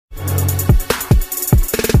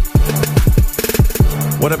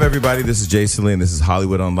What up, everybody? This is Jason Lee, and this is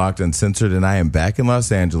Hollywood Unlocked Uncensored, and I am back in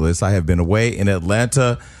Los Angeles. I have been away in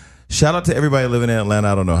Atlanta. Shout out to everybody living in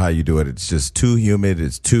Atlanta. I don't know how you do it. It's just too humid.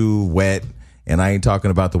 It's too wet. And I ain't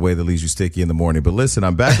talking about the way that leaves you sticky in the morning. But listen,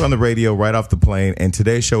 I'm back on the radio right off the plane, and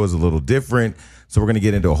today's show is a little different. So we're going to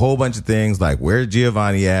get into a whole bunch of things like where's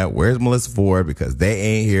Giovanni at? Where's Melissa Ford? Because they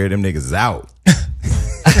ain't here. Them niggas is out.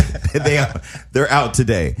 They're out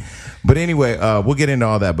today. But anyway, we'll get into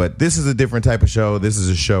all that. But this is a different type of show. This is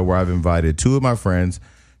a show where I've invited two of my friends,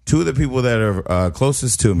 two of the people that are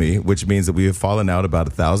closest to me, which means that we have fallen out about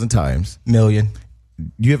 1,000 times. Million.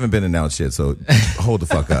 You haven't been announced yet, so hold the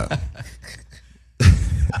fuck up.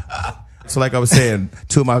 So like I was saying,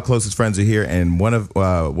 two of my closest friends are here, and one of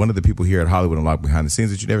the people here at Hollywood Unlocked behind the scenes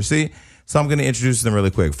that you never see. So I'm going to introduce them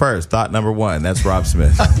really quick. First, thought number one, that's Rob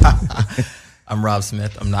Smith. I'm Rob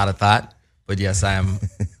Smith. I'm not a thought, but yes, I am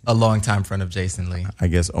a longtime friend of Jason Lee. I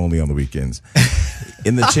guess only on the weekends.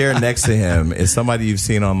 In the chair next to him is somebody you've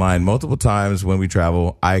seen online multiple times when we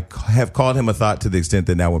travel. I have called him a thought to the extent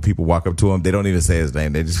that now when people walk up to him, they don't even say his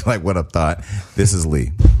name. They just like, what up, thought? This is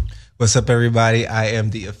Lee. What's up, everybody? I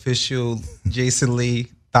am the official Jason Lee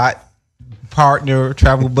thought partner,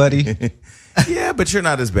 travel buddy. Yeah, but you're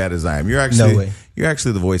not as bad as I am. You're actually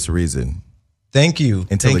the voice of reason. Thank you.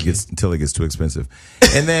 Until it gets too expensive.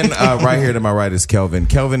 And then right here to my right is Kelvin.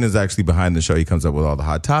 Kelvin is actually behind the show. He comes up with all the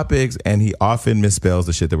hot topics, and he often misspells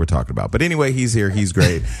the shit that we're talking about. But anyway, he's here. He's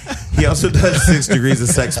great. He also does 6 Degrees of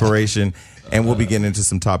Sexpiration, and we'll be getting into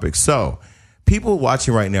some topics. So people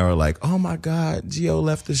watching right now are like, oh my God, Gio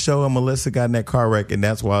left the show and Melissa got in that car wreck, and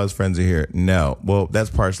that's why his friends are here. No. Well, that's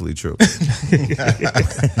partially true.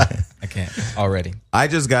 I can't already. I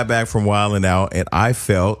just got back from Wildin' Out, and I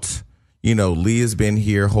felt... You know, Lee has been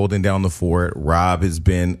here holding down the fort. Rob has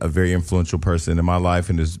been a very influential person in my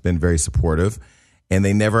life and has been very supportive. And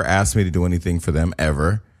they never asked me to do anything for them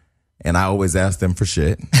ever. And I always ask them for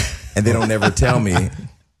shit. And they don't never tell me,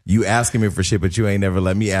 you asking me for shit, but you ain't never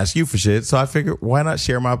let me ask you for shit. So I figured, why not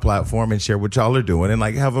share my platform and share what y'all are doing and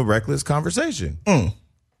like have a reckless conversation?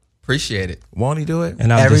 Appreciate it. Won't he do it?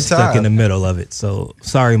 And I'm just stuck in the middle of it. So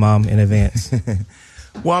sorry, Mom, in advance.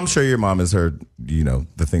 Well, I'm sure your mom has heard, you know,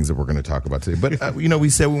 the things that we're going to talk about today. But, you know, we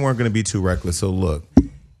said we weren't going to be too reckless. So, look,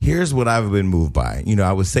 here's what I've been moved by. You know,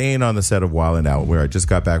 I was saying on the set of Wildin' Out, where I just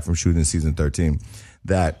got back from shooting season 13,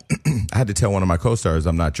 that I had to tell one of my co-stars,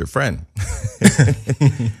 I'm not your friend.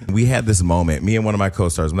 We had this moment, me and one of my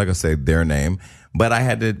co-stars, I'm not going to say their name, but I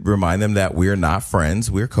had to remind them that we're not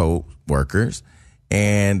friends. We're co-workers.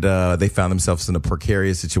 And they found themselves in a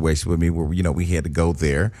precarious situation with me where, you know, we had to go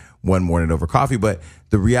there one morning over coffee. But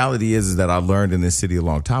the reality is that I learned in this city a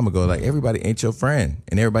long time ago, like everybody ain't your friend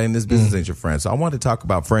and everybody in this business ain't your friend. So I wanted to talk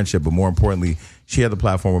about friendship, but more importantly, share the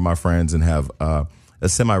platform with my friends and have a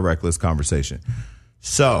semi-reckless conversation.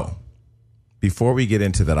 So before we get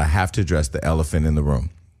into that, I have to address the elephant in the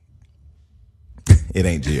room. It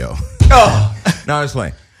ain't Gio. Oh. No, I'm just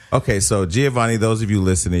playing. Okay, so Giovanni, those of you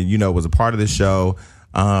listening, you know, was a part of the show.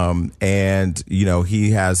 And, you know,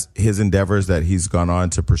 he has his endeavors that he's gone on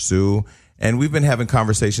to pursue. And we've been having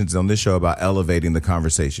conversations on this show about elevating the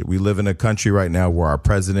conversation. We live in a country right now where our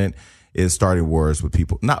president is starting wars with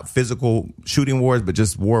people, not physical shooting wars, but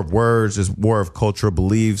just war of words, just war of cultural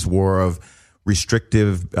beliefs, war of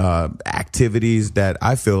restrictive activities that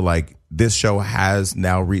I feel like this show has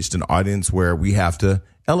now reached an audience where we have to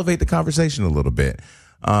elevate the conversation a little bit.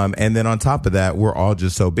 And then on top of that, we're all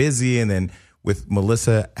just so busy. And then with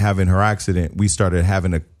Melissa having her accident, we started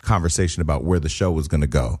having a conversation about where the show was going to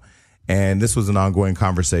go. And this was an ongoing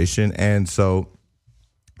conversation. And so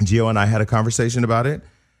Gio and I had a conversation about it.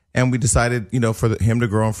 And we decided, you know, for him to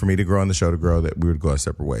grow and for me to grow and the show to grow, that we would go our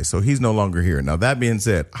separate ways. So he's no longer here. Now, that being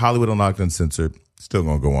said, Hollywood Unlocked Uncensored still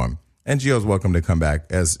going to go on. And Gio's welcome to come back,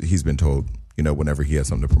 as he's been told, you know, whenever he has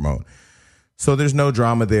something to promote. So there's no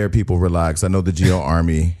drama there. People relax. I know the Gio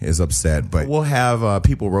Army is upset, but we'll have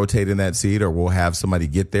people rotate in that seat, or we'll have somebody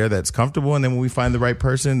get there that's comfortable. And then when we find the right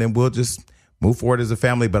person, then we'll just move forward as a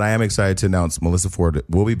family. But I am excited to announce Melissa Ford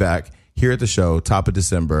will be back here at the show, top of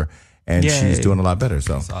December, and she's doing a lot better.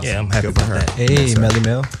 So awesome. Yeah, I'm happy good for about her. that. Hey, Melly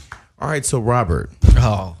Mel. All right, so Robert.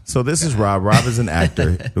 Oh, So this is Rob. Rob is an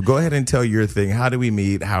actor. Go ahead and tell your thing. How do we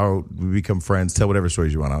meet? How we become friends? Tell whatever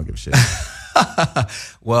stories you want. I don't give a shit.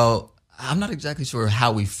 well, I'm not exactly sure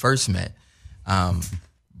how we first met,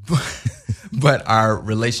 but our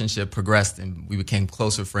relationship progressed and we became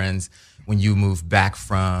closer friends when you moved back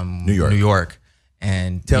from New York.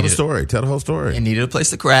 And Tell the story. Tell the whole story. And needed a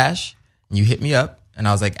place to crash. And you hit me up, and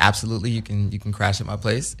I was like, absolutely, you can crash at my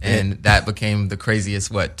place. And that became the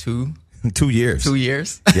craziest, 2 2 years. 2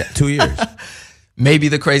 years? Yeah, 2 years. Maybe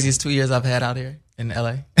the craziest 2 years I've had out here in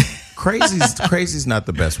LA. Crazy's not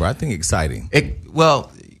the best word. I think exciting.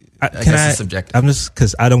 I guess it's subjective. I'm just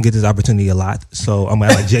because I don't get this opportunity a lot, so I'm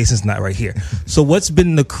like Jason's not right here. So, what's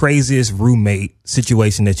been the craziest roommate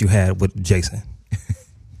situation that you had with Jason?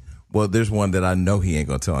 Well, there's one that I know he ain't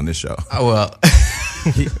gonna tell on this show. Oh, well,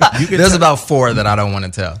 there's about 4 that I don't want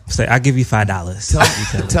to tell. Say, I'll give you $5.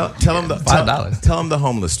 Tell him the $5. Tell him the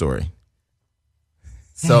homeless story.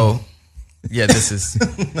 So, yeah, this is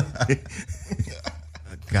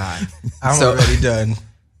God. I'm already done.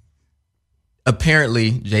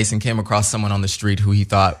 Apparently, Jason came across someone on the street who he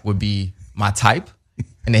thought would be my type,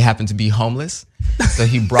 and they happened to be homeless. So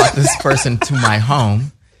he brought this person to my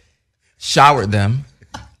home, showered them,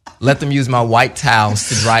 let them use my white towels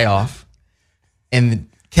to dry off, and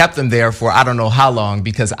kept them there for I don't know how long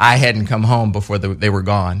because I hadn't come home before they were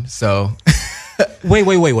gone. So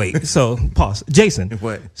Wait. So pause. Jason,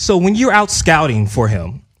 What? So when you're out scouting for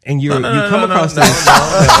him and you come across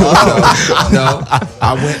No.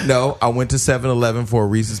 I went to 7-Eleven for a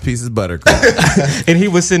Reese's Pieces buttercup. and he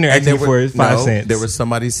was sitting there asking for 5 cents. There was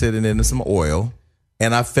somebody sitting in some oil,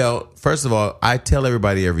 and I felt. First of all, I tell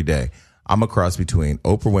everybody every day, I'm a cross between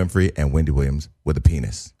Oprah Winfrey and Wendy Williams with a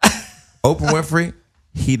penis. Oprah Winfrey,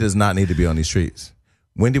 he does not need to be on these streets.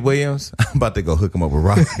 Wendy Williams, I'm about to go hook him up with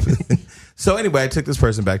Rob. So anyway, I took this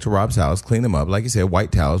person back to Rob's house, cleaned him up. Like you said,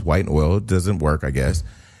 white towels, white oil. Doesn't work, I guess.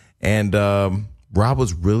 And Rob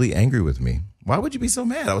was really angry with me. Why would you be so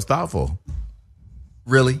mad? I was thoughtful.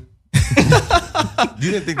 really,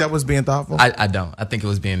 You didn't think that was being thoughtful? I don't. I think it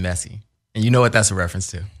was being messy, and you know what that's a reference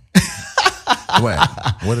to?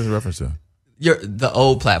 What is the reference to? The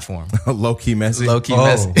old platform, Low key messy. low key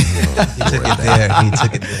messy. He took it there. He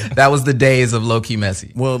took it there. That was the days of low key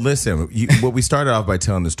messy. Well, listen, what we started off by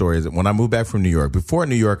telling the story is that when I moved back from New York, before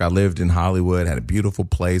New York, I lived in Hollywood, had a beautiful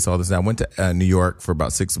place, all this. I went to New York for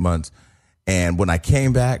about 6 months. And when I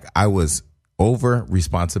came back, I was over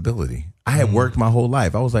responsibility. I had worked my whole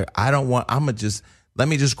life. I was like, let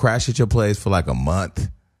me just crash at your place for like a month.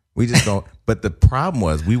 We just don't. But the problem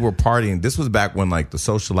was we were partying. This was back when like the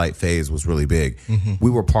socialite phase was really big.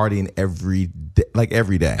 We were partying every day,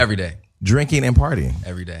 every day. Every day. Drinking and partying.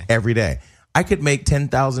 Every day. Every day. I could make $10,000,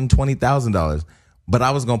 $20,000, but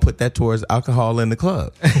I was going to put that towards alcohol in the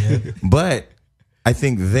club. But I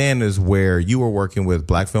think then is where you were working with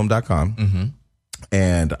blackfilm.com.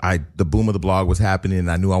 And the boom of the blog was happening,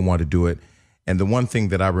 and I knew I wanted to do it. And the one thing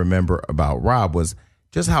that I remember about Rob was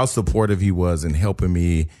just how supportive he was in helping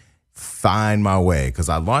me find my way. Because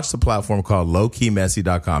I launched a platform called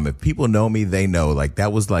lowkeymessy.com. If people know me, they know like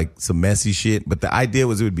that was like some messy shit. But the idea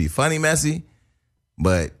was it would be funny messy,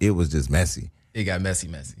 but it was just messy. It got messy.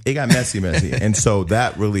 It got messy. And so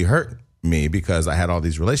that really hurt me because I had all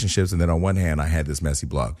these relationships. And then on one hand, I had this messy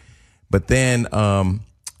blog. But then,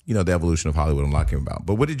 the evolution of Hollywood Unlocked came about.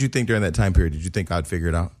 But what did you think during that time period? Did you think I'd figure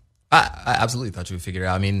it out? I absolutely thought you would figure it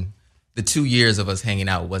out. I mean, the 2 years of us hanging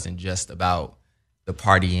out wasn't just about the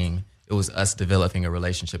partying. It was us developing a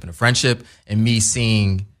relationship and a friendship and me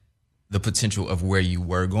seeing the potential of where you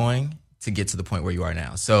were going to get to the point where you are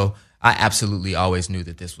now. So I absolutely always knew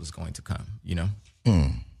that this was going to come,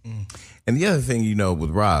 And the other thing, with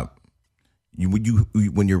Rob,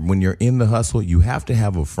 when you're in the hustle, you have to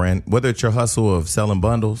have a friend, whether it's your hustle of selling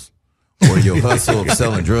bundles or your hustle of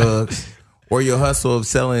selling drugs or your hustle of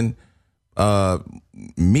selling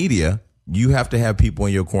media. You have to have people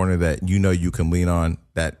in your corner that you can lean on,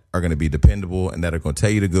 that are going to be dependable and that are going to tell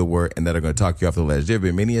you the good word and that are going to talk you off the ledge. There have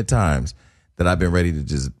been many a times that I've been ready to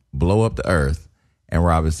just blow up the earth, and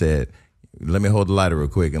Robin said, let me hold the lighter real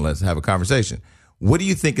quick and let's have a conversation. What do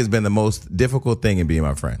you think has been the most difficult thing in being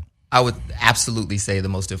my friend? I would absolutely say the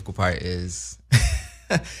most difficult part is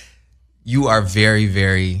you are very,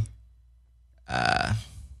 very,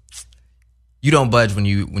 you don't budge when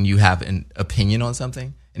you have an opinion on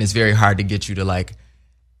something. And it's very hard to get you to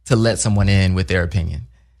let someone in with their opinion.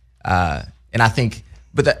 And I think,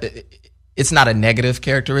 it's not a negative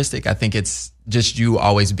characteristic. I think it's just you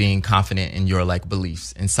always being confident in your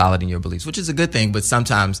beliefs and solid in your beliefs, which is a good thing. But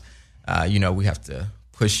sometimes, we have to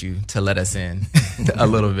push you to let us in a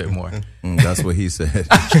little bit more. That's what he said.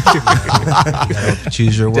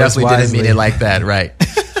 Choose your words Definitely wisely. didn't mean it like that, right?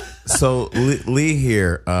 So Lee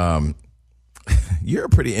here, you're a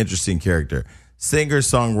pretty interesting character. Singer,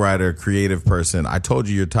 songwriter, creative person. I told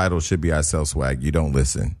you your title should be I Sell Swag. You don't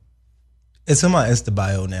listen. It's in my Insta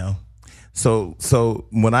bio now. So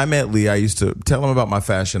when I met Lee, I used to tell him about my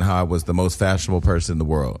fashion, how I was the most fashionable person in the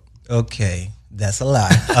world. Okay. That's a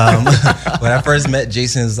lie. When I first met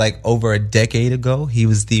Jason, it was like over a decade ago. He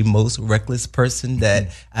was the most reckless person that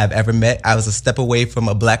I've ever met. I was a step away from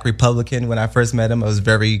a black Republican when I first met him. I was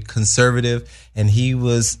very conservative, and he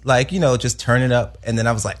was like, just turning up. And then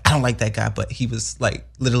I was like, I don't like that guy, but he was like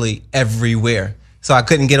literally everywhere. So I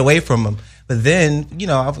couldn't get away from him. But then,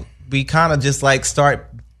 we kind of just like start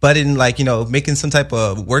butting, like, making some type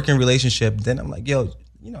of working relationship. Then I'm like, yo,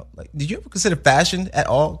 did you ever consider fashion at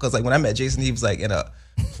all? Because like when I met Jason, he was like in a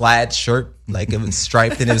plaid shirt, like it was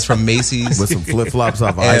striped, and it was from Macy's with some flip flops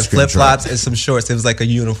off an and ice cream flip flops truck. and some shorts. It was like a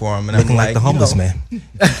uniform, and Looking I'm like the homeless man.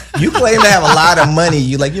 You claim to have a lot of money.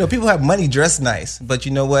 You people have money, dress nice, but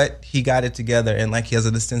you know what? He got it together, and like he has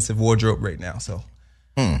an extensive wardrobe right now. So,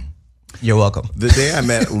 you're welcome. The day I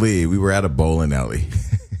met Lee, we were at a bowling alley,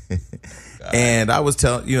 and I was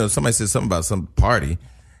telling, somebody said something about some party.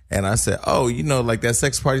 And I said, oh, like that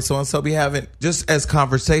sex party so-and-so be having, just as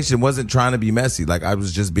conversation, wasn't trying to be messy. Like I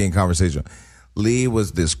was just being conversational. Lee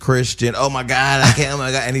was this Christian. Oh my God, I can't, oh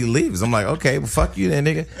my God. And he leaves. I'm like, okay, well, fuck you then,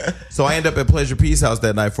 nigga. So I end up at Pleasure Peace House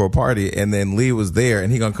that night for a party. And then Lee was there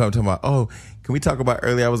and he gonna come to my, oh, can we talk about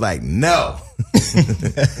earlier? I was like, no.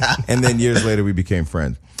 And then years later, we became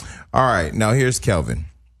friends. All right, now here's Kelvin.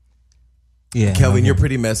 Yeah, Kelvin, you're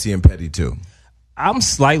pretty messy and petty too. I'm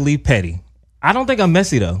slightly petty. I don't think I'm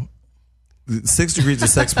messy though. 6 degrees of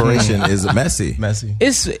sexpiration is messy. Messy.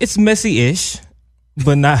 It's messy-ish,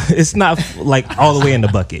 but it's not like all the way in the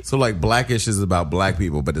bucket. So like Blackish is about black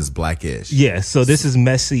people, but it's Blackish. Yeah, so this is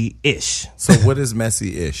messy-ish. So what is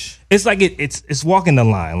messy-ish? It's like it's walking the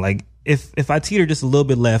line. Like if I teeter just a little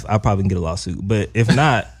bit left, I'll probably get a lawsuit. But if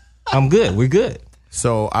not, I'm good. We're good.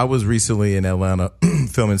 So I was recently in Atlanta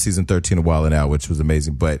filming season 13 of Wild 'N Out, which was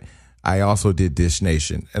amazing. But I also did Dish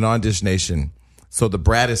Nation. And on Dish Nation, so the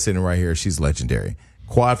Brad is sitting right here. She's legendary.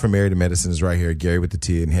 Quad from Married to Medicine is right here. Gary with the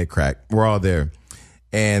T and Head Crack. We're all there.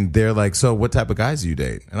 And they're like, so what type of guys do you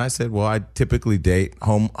date? And I said, well, I typically date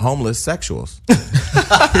homeless sexuals.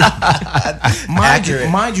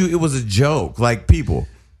 Mind you, it was a joke. Like people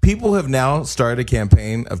have now started a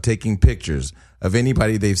campaign of taking pictures of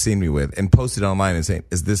anybody they've seen me with and post it online and saying,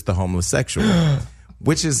 is this the homeless sexual?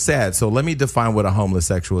 Which is sad. So let me define what a homeless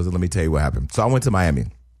sexual is and let me tell you what happened. So I went to Miami.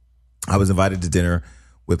 I was invited to dinner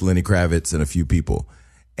with Lenny Kravitz and a few people.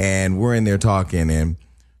 And we're in there talking and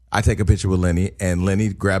I take a picture with Lenny and Lenny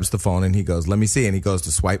grabs the phone and he goes, let me see. And he goes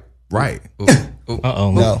to swipe right.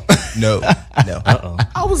 Uh-oh. No. Uh-oh.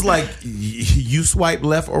 I was like, you swipe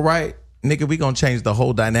left or right? Nigga, we gonna change the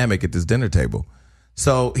whole dynamic at this dinner table.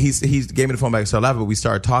 So he gave me the phone back. So but we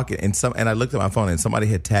started talking and I looked at my phone and somebody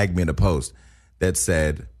had tagged me in a post that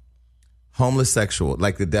said homeless sexual,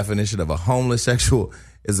 like the definition of a homeless sexual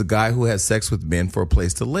is a guy who has sex with men for a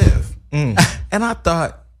place to live. And I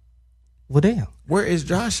thought, Well, damn. where is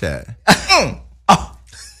Josh at?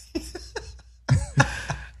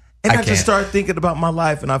 And I just started thinking about my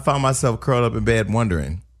life and I found myself curled up in bed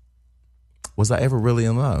wondering, was I ever really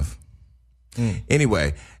in love?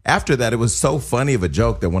 Anyway, after that, it was so funny of a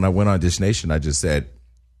joke that when I went on Dish Nation, I just said,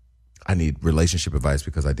 I need relationship advice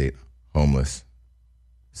because I date homeless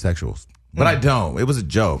sexuals. But I don't. It was a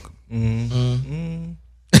joke.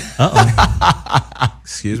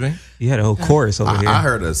 Excuse me? You had a whole chorus over here. I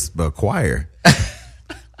heard a choir.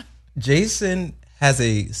 Jason has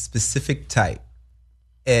a specific type,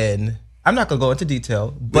 and I'm not gonna go into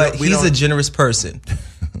detail, but he's a generous person,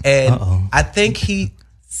 and I think he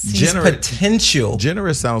sees potential.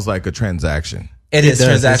 Generous sounds like a transaction. It is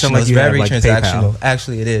does. It sounds transactional. like it's you have, very like, transactional. PayPal.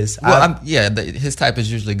 Actually, it is. Well, his type is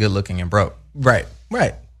usually good looking and broke. Right.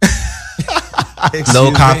 Excuse No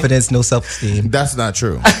me? confidence, no self-esteem. That's not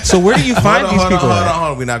true. So where do you find these people Hold at?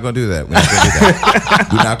 on. We're not going to do that. We're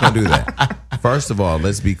not going to do that. First of all,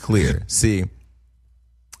 let's be clear. See,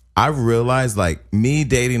 I realized like me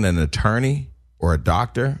dating an attorney or a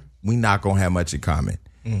doctor, we not going to have much in common.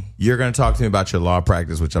 You're going to talk to me about your law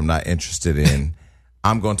practice, which I'm not interested in.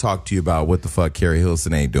 I'm going to talk to you about what the fuck Carrie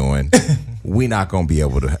Hilson ain't doing. We not going to be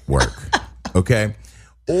able to work. Okay?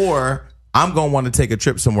 Or I'm going to want to take a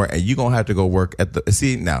trip somewhere and you're going to have to go work at the...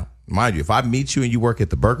 See, now, mind you, if I meet you and you work at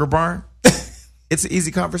the Burger Barn, it's an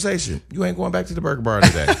easy conversation. You ain't going back to the Burger Barn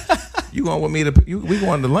today. You going with me to... we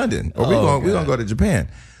going to London or we going to go to Japan.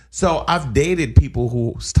 So I've dated people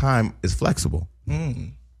whose time is flexible.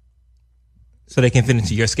 So they can fit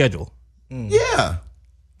into your schedule. Yeah.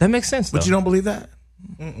 That makes sense, though. But you don't believe that?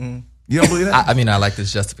 You don't believe that? I mean, I like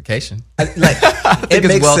this justification. It it's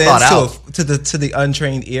makes well sense thought out. to the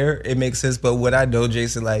untrained ear. It makes sense, but what I know,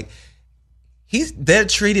 Jason, like they're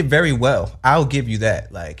treated very well. I'll give you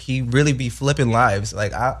that. Like, he really be flipping lives.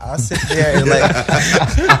 Like, I'll sit there and like,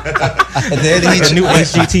 and then a new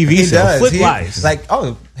HGTV show, Flip Lives. Like,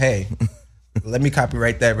 oh, hey, let me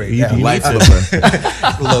copyright that right now. Life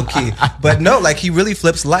flipper. Low key. But no, like, he really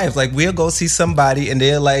flips lives. Like, we'll go see somebody and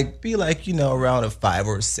they'll like be like, around a 5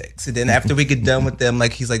 or a 6. And then after we get done with them,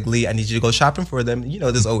 like, he's like, Lee, I need you to go shopping for them.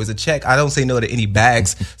 There's always a check. I don't say no to any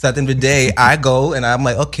bags. So at the end of the day, I go and I'm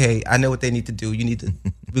like, okay, I know what they need to do.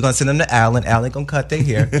 We're gonna send them to Allen. Allen gonna cut their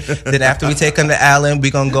hair. Then after we take them to Allen,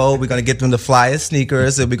 we're gonna get them the flyest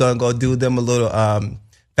sneakers, and we're gonna go do them a little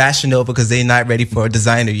Fashion Nova, because they're not ready for a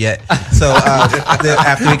designer yet. So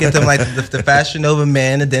after we get them like the Fashion Nova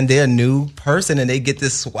man, and then they're a new person and they get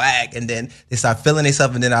this swag, and then they start feeling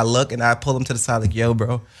themselves, and then I look and I pull them to the side like, yo,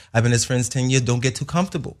 bro, I've been his friends 10 years. Don't get too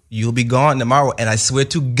comfortable. You'll be gone tomorrow. And I swear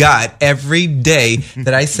to God, every day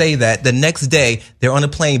that I say that, the next day they're on a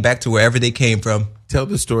plane back to wherever they came from. Tell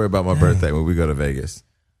the story about my birthday when we go to Vegas.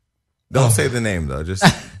 Don't say the name though. Just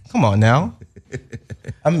come on now.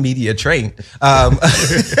 I'm media trained.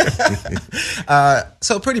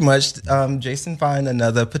 So pretty much, Jason find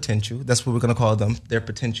another potential. That's what we're going to call them. They're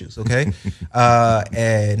potentials, okay?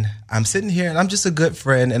 And I'm sitting here, and I'm just a good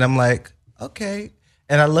friend, and I'm like, okay.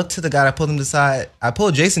 And I look to the guy, I pulled him to the side. I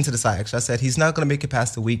pulled Jason to the side, actually. I said, he's not going to make it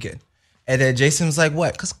past the weekend. And then Jason was like,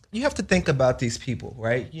 what? Because you have to think about these people,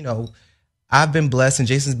 right? I've been blessed, and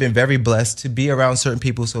Jason's been very blessed to be around certain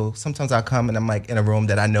people. So sometimes I come and I'm like in a room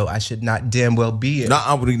that I know I should not damn well be in. No,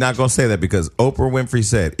 I'm not going to say that, because Oprah Winfrey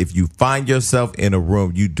said, if you find yourself in a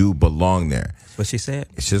room, you do belong there. That's what she said.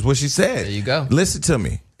 It's just what she said. There you go. Listen to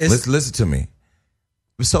me. Listen to me.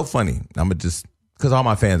 It's so funny. I'm going to just, because all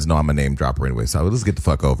my fans know I'm a name dropper anyway. So let's get the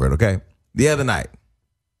fuck over it, okay? The other night,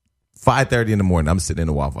 5:30 in the morning, I'm sitting in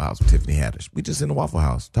the Waffle House with Tiffany Haddish. We just in the Waffle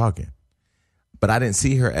House talking. But I didn't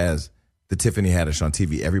see her as the Tiffany Haddish on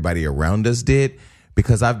TV. Everybody around us did,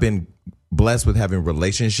 because I've been blessed with having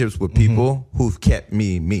relationships with people who've kept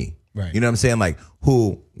me. Right. You know what I'm saying? Like,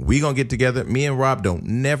 who we gonna get together. Me and Rob don't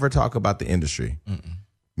never talk about the industry.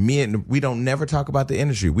 We don't never talk about the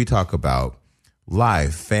industry. We talk about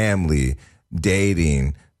life, family,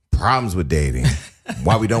 dating, problems with dating,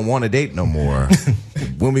 why we don't want to date no more,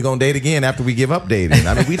 when we gonna date again after we give up dating.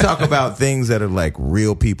 I mean, we talk about things that are like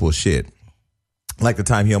real people shit. Like the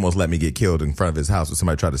time he almost let me get killed in front of his house when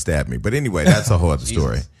somebody tried to stab me. But anyway, that's a whole other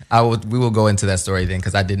story. We will go into that story then,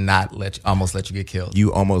 because I did not almost let you get killed.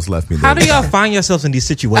 You almost left me there. How do y'all find yourselves in these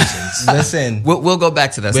situations? Listen, We'll go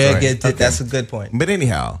back to that story. That's a good point. But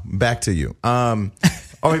anyhow, back to you. Back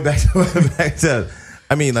to.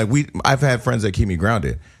 I mean, like I've had friends that keep me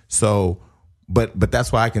grounded. So, but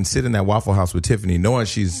that's why I can sit in that Waffle House with Tiffany, knowing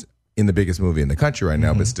she's in the biggest movie in the country right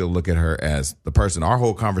now, but still look at her as the person. Our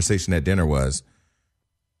whole conversation at dinner was,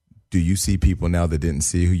 do you see people now that didn't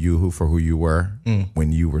see who for who you were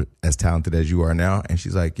when you were as talented as you are now? And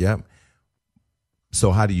she's like, yep.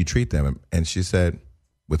 So how do you treat them? And she said,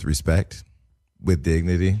 with respect, with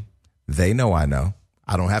dignity. They know I know.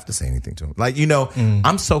 I don't have to say anything to them. Like,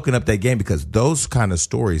 I'm soaking up that game, because those kind of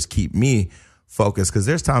stories keep me focused. Because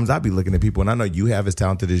there's times I be looking at people, and I know you have as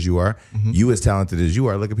talented as you are, you as talented as you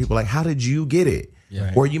are. Look at people like, how did you get it?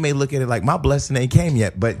 Yeah. Or you may look at it like, my blessing ain't came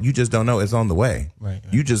yet, but you just don't know it's on the way. Right.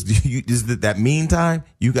 You just that meantime,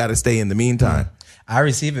 you got to stay in the meantime. I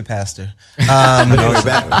receive it, Pastor. Anyway,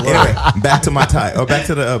 back to my tie, or back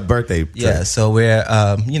to the birthday trip. Yeah. So we're,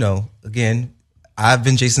 again, I've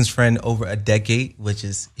been Jason's friend over a decade, which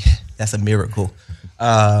is that's a miracle.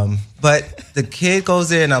 But the kid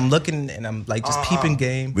goes in, I'm looking, and I'm like just peeping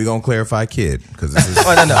game. We're gonna clarify kid, because this is no.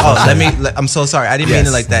 Oh, I'm so sorry. I didn't mean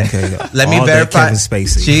it like that. Okay. Let me verify. Kevin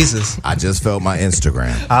Spacey. Jesus. I just felt my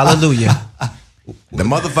Instagram. Hallelujah. The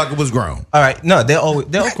motherfucker was grown. All right. No, they're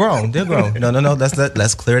grown. They're grown. No.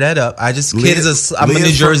 Let's clear that up. I'm a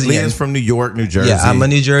New Jersey. Leah's from New York, New Jersey. Yeah, I'm a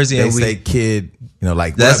New Jersey. They say kid,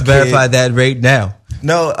 like, let's verify that right now.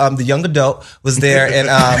 No, the young adult was there, and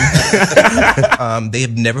they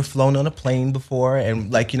have never flown on a plane before,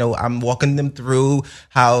 and I'm walking them through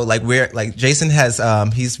how Jason has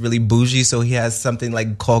he's really bougie, so he has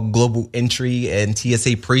something called Global Entry and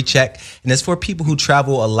TSA pre-check, and it's for people who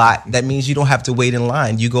travel a lot. That means you don't have to wait in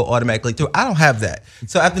line; you go automatically through. I don't have that,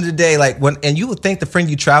 so after the day, and you would think the friend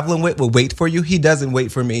you're traveling with will wait for you. He doesn't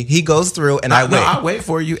wait for me. He goes through, and I wait. No, I wait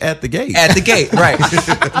for you at the gate. At the gate, right,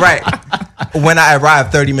 right. When I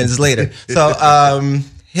arrive 30 minutes later. So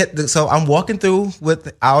so I'm walking through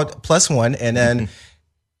with our +1, and then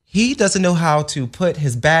he doesn't know how to put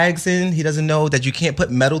his bags in. He doesn't know that you can't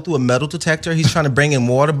put metal through a metal detector. He's trying to bring in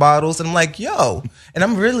water bottles. And I'm like, yo. And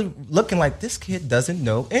I'm really looking like, this kid doesn't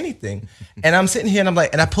know anything. And I'm sitting here and I'm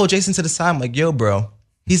like, and I pull Jason to the side. I'm like, yo, bro,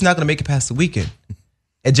 he's not going to make it past the weekend.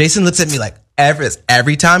 And Jason looks at me like,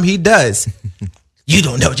 every time he does, you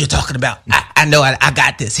don't know what you're talking about. I know I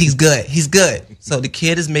got this. He's good. He's good. So the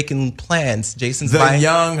kid is making plans. Jason's The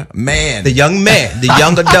young man. the young man, the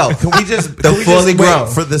young adult. Can we just fully grown.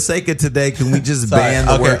 for the sake of today? Can we just Sorry. ban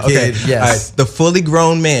the word kid? Yes. All right. The fully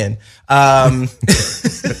grown man.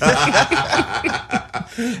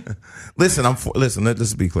 Listen,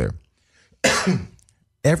 let's be clear.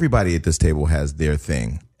 Everybody at this table has their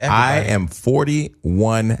thing. I am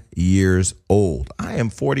 41 years old. I am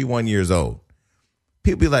 41 years old.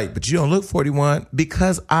 People be like, but you don't look 41,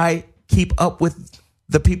 because I keep up with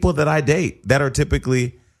the people that I date that are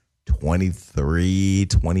typically 23,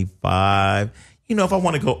 25. You know, if I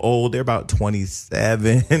want to go old, they're about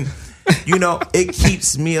 27. You know, it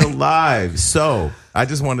keeps me alive. So I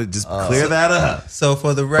just want to just clear that up. So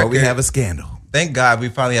for the Or record, we have a scandal. thank God we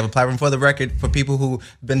finally have a platform. For the record, for people who've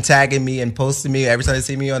been tagging me and posting me every time they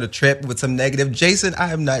see me on a trip with some negative, Jason,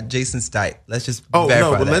 I am not Jason's type. Let's just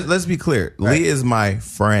verify but that. let's be clear. Right. Lee is my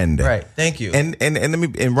friend. Right. Thank you.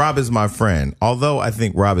 And Rob is my friend. Although I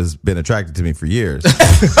think Rob has been attracted to me for years.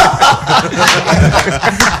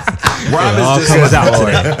 Rob It all is comes just out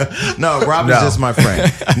today. No, Rob is just my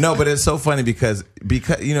friend. No, but it's so funny because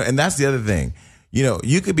you know, and that's the other thing. You know,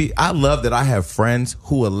 you could be. I love that I have friends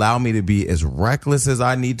who allow me to be as reckless as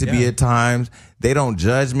I need to be at times. They don't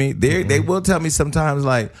judge me. They will tell me sometimes,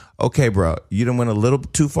 like, okay, bro, you done went a little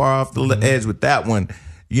too far off the edge with that one.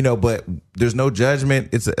 You know, but there's no judgment.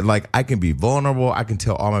 It's like I can be vulnerable. I can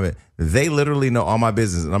tell all my. They literally know all my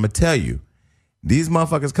business, and I'm gonna tell you, these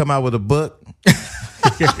motherfuckers come out with a book.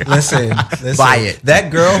 Listen. Buy it.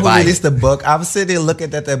 That girl who Buy it. released the book, I was sitting there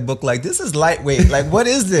looking at that book like, this is lightweight. Like, what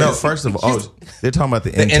is this? No, first of all, they're talking about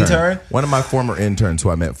the intern. intern? One of my former interns who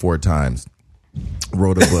I met 4 times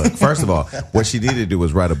wrote a book. First of all, what she needed to do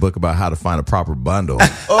was write a book about how to find a proper bundle.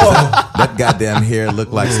 That goddamn hair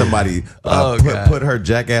looked like somebody put her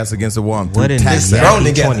jackass against the wall and threw What in tacks this at her.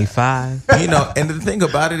 together. 25? You know, and the thing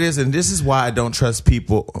about it is, and this is why I don't trust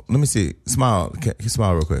people. Let me see. Smile. Can you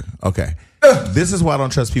smile real quick? Okay. This is why I don't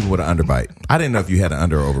trust people with an underbite. I didn't know if you had an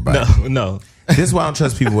under or overbite. No. This is why I don't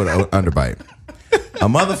trust people with an underbite. A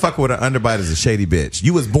motherfucker with an underbite is a shady bitch.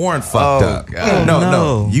 You was born fucked up. God.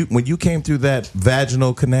 No. When you came through that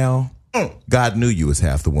vaginal canal, God knew you was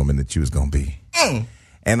half the woman that you was gonna be.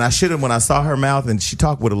 And I should have, when I saw her mouth and she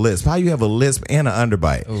talked with a lisp. How you have a lisp and an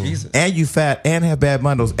underbite, and you fat and have bad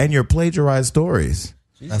bundles and you're plagiarized stories.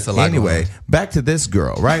 That's a lot. Anyway, back to this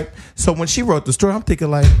girl, right? So when she wrote the story, I'm thinking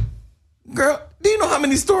like, girl, do you know how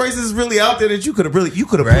many stories is really out there that you could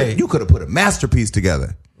have put a masterpiece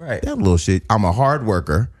together? Right. That little shit. I'm a hard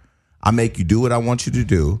worker. I make you do what I want you to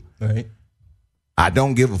do. Right. I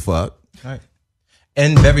don't give a fuck. Right.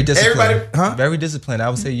 And very disciplined. Everybody- huh? Very disciplined. I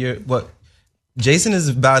would say Jason is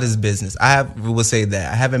about his business. Will say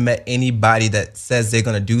that. I haven't met anybody that says they're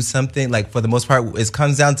going to do something. Like, for the most part, it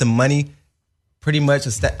comes down to money. Pretty much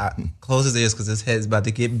close his ears because his head's about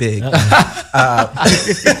to get big.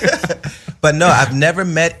 But no, I've never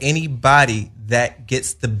met anybody that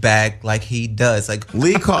gets the bag like he does. Like,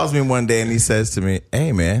 Lee calls me one day and he says to me,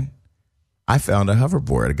 "Hey man, I found a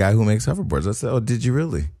hoverboard, a guy who makes hoverboards." I said, "Oh, did you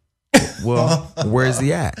really? Well, where's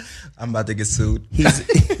he at?" I'm about to get sued.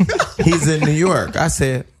 He's in New York. I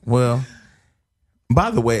said, "Well, by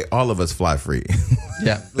the way, all of us fly free.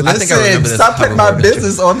 Yeah. Listen, stop putting my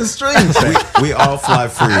business on the streets. we all fly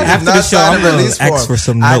free. After the show, I'm going to ask for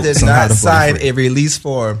some I notes did on how not to fly sign free. a release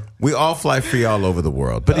form. We all fly free all over the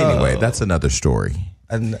world. But anyway, that's another story.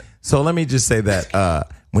 And So let me just say that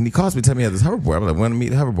when he calls me, tell me he has this hoverboard. I'm like, when to meet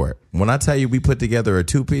the hoverboard. When I tell you we put together a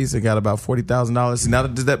 2-piece and got about $40,000. Now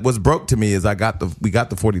that what's broke to me is we got the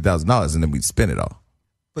 $40,000 and then we spent it all.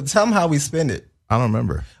 but tell him how we spend it. I don't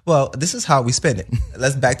remember. Well, this is how we spend it.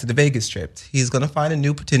 Let's back to the Vegas trip. He's going to find a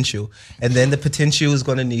new potential, and then the potential is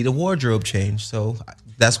going to need a wardrobe change. So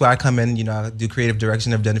that's where I come in. You know, I do creative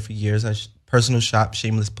direction. I've done it for years. I personal shop,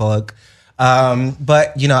 shameless plug.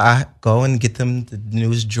 But, you know, I go and get them the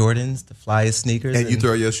newest Jordans, the flyest sneakers. And you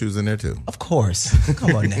throw your shoes in there too. Of course.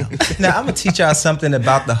 Come on now. Now, I'm going to teach y'all something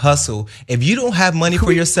about the hustle. If you don't have money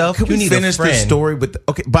for yourself, Could you we need finish a friend. this story with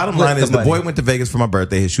bottom With line the is the money. boy went to Vegas for my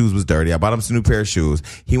birthday. His shoes was dirty. I bought him some new pair of shoes.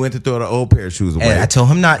 He went to throw the old pair of shoes away. And I told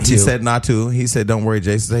him not to. He said not to. He said, "Don't worry,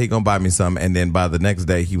 Jason said he gonna buy me some." And then by the next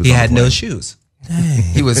day, he was He on the had plane. no shoes.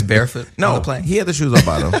 He was barefoot on No, the plane. he had the shoes I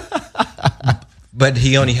bought him. But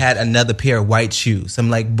he only had another pair of white shoes.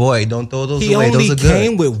 I'm like, boy, don't throw those He away. only Those are good.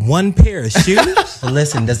 came with one pair of shoes. Well,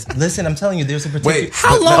 listen, I'm telling you, there's a particular Wait,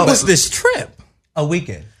 How long was this trip? a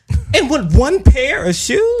weekend. And with one pair of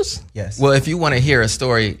shoes? Yes. Well, if you want to hear a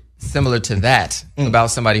story similar to that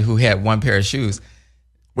about somebody who had one pair of shoes,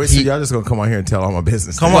 Wait, so y'all just gonna come on here and tell all my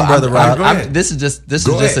business? Come on, brother Rob. Go ahead. this is just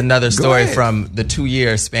Go ahead. another Go story ahead. from the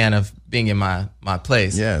 2-year span of being in my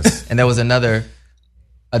place. Yes. And there was another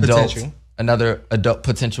Potential.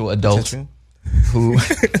 potential adult who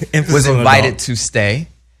Emphasis was on invited adult. to stay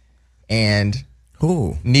and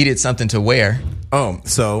Who? needed something to wear. Oh,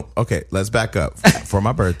 so okay, let's back up. For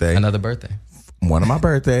my birthday, Another birthday. one of my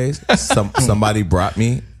birthdays, somebody brought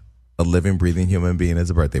me a living, breathing human being as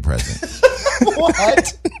a birthday present.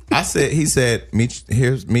 What? He said,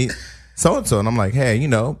 here's me, so and so, and I'm like, hey,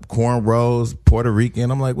 cornrows, Puerto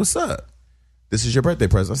Rican. I'm like, what's up? This is your birthday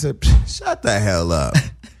present. I said, shut the hell up.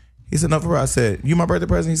 He said, no, for real. I said, you my birthday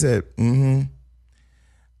present? He said, mm-hmm.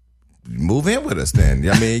 Move in with us then.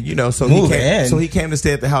 I mean, so Move he came. in. So he came to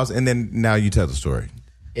stay at the house, and then now you tell the story.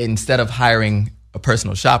 Instead of hiring a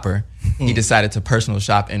personal shopper, he decided to personal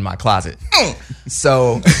shop in my closet.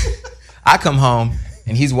 So I come home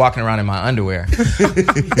and he's walking around in my underwear,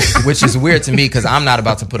 which is weird to me because I'm not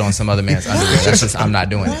about to put on some other man's underwear. That's just, I'm not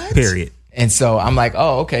doing it. Period. And so I'm like,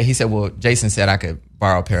 oh, okay. He said, well, Jason said I could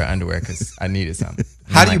borrow a pair of underwear because I needed something.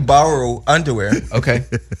 And How I'm do you like, borrow underwear? Okay.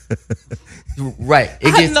 Right.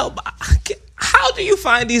 It I gets, know. How do you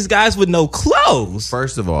find these guys with no clothes?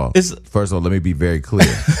 First of all, It's- let me be very clear.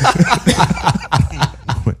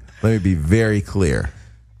 Let me be very clear.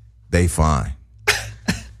 They fine.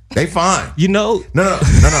 They fine. No. No.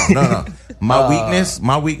 My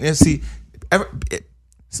weakness. See,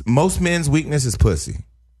 most men's weakness is pussy.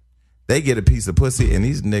 They get a piece of pussy, and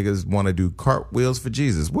these niggas want to do cartwheels for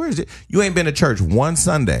Jesus. Where is it? You ain't been to church one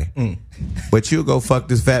Sunday, but you'll go fuck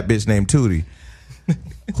this fat bitch named Tootie,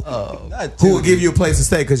 who will give you a place to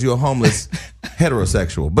stay because you're a homeless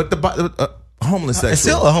heterosexual. But the homeless sexual. It's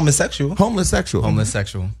still a homosexual.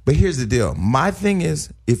 homosexual. But here's the deal. My thing is,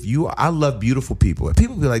 I love beautiful people. And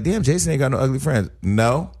people be like, damn, Jason ain't got no ugly friends.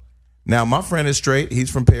 No. Now, my friend is straight. He's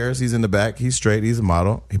from Paris. He's in the back. He's straight. He's a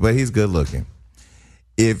model. But he's good looking.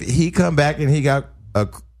 If he come back and he got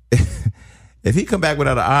if he come back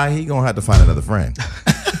without an eye, he going to have to find another friend.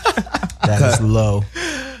 That is low.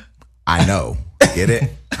 I know. Get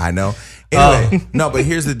it? I know. Anyway, no, but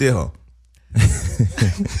here's the deal.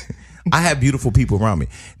 I have beautiful people around me.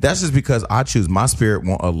 That's just because I choose. My spirit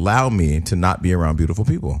won't allow me to not be around beautiful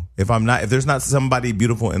people. If there's not somebody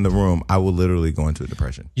beautiful in the room, I will literally go into a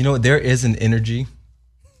depression. There is an energy.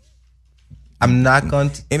 I'm not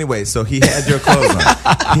going to. Anyway, so he had your clothes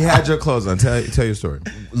on. He had your clothes on. Tell your story.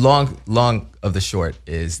 Long of the short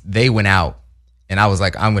is they went out and I was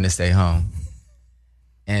like, I'm going to stay home.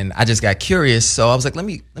 And I just got curious. So I was like, let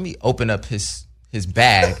me open up his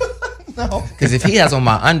bag. No. Because if he has on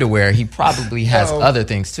my underwear, he probably has other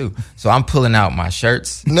things too. So I'm pulling out my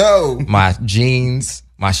shirts, No. my jeans,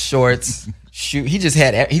 my shorts, he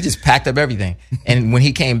just packed up everything. And when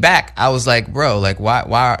he came back, I was like, bro, like why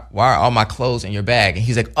are all my clothes in your bag? And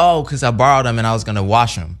he's like, oh, because I borrowed them and I was gonna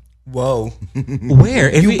wash them. Whoa. Where?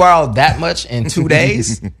 If You borrowed that much in 2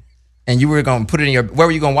 days, and you were gonna put it in your. Where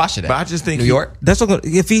were you gonna wash it at? But I just think New York. That's what,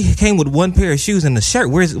 if he came with one pair of shoes and a shirt,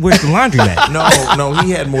 where's the laundromat? No, he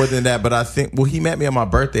had more than that. But I think, he met me on my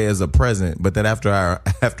birthday as a present. But then after I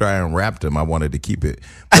unwrapped him, I wanted to keep it.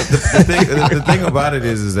 But the thing about it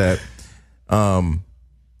is that,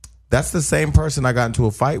 that's the same person I got into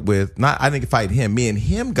a fight with. I didn't fight him. Me and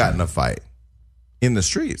him got in a fight in the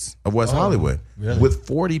streets of West Hollywood with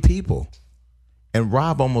 40 people, and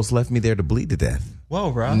Rob almost left me there to bleed to death. Whoa,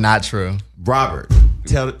 Rob. Not true. Robert,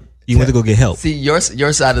 You went to go get help. See, your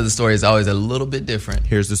side of the story is always a little bit different.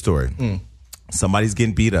 Here's the story. Somebody's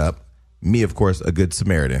getting beat up. Me, of course, a good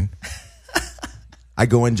Samaritan. I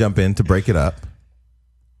go and jump in to break it up.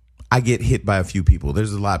 I get hit by a few people.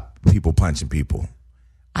 There's a lot of people punching people.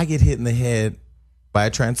 I get hit in the head by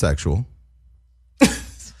a transsexual.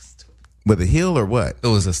 With a heel or what? It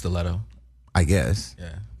was a stiletto. I guess.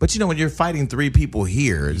 Yeah. But when you're fighting 3 people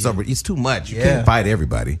here, it's too much. You can't fight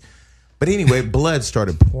everybody. But anyway, blood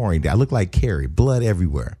started pouring down. I looked like Carrie. Blood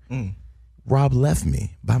everywhere. Rob left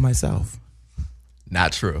me by myself.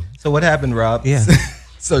 Not true. So what happened, Rob? Yeah.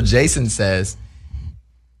 So Jason says,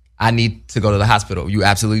 I need to go to the hospital. You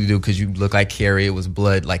absolutely do, because you look like Carrie. It was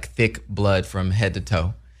blood, like thick blood from head to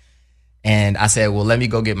toe. And I said, well, let me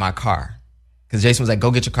go get my car. Because Jason was like, go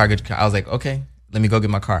get your car, get your car. I was like, okay, let me go get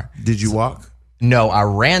my car. Did you walk? No, I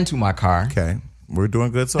ran to my car. Okay. We're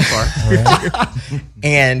doing good so far.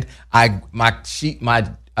 And my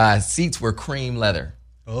seats were cream leather.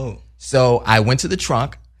 Oh. So I went to the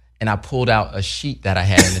trunk and I pulled out a sheet that I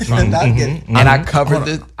had in the trunk, Not good. and I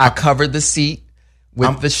covered the seat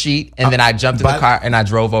with the sheet, and then I jumped in the car and I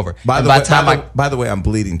drove over. By the way, I'm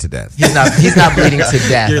bleeding to death. He's not bleeding to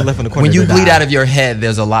death. You're left in the corner When you to bleed die. out of your head,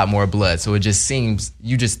 there's a lot more blood. So it just seems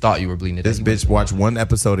you just thought you were bleeding to death. This bitch watched one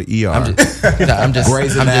episode of ER, I'm just Grey's I'm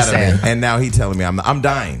just Anatomy, saying. and now he telling me I'm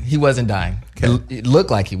dying. He wasn't dying. Okay. It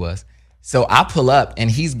looked like he was. So I pull up and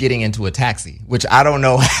he's getting into a taxi, which I don't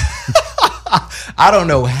know. I don't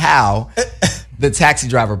know how the taxi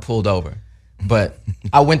driver pulled over, but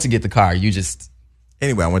I went to get the car.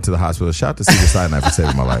 Anyway, I went to the hospital. Shout out to Cedar Sinai for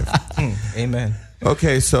saving my life. Amen.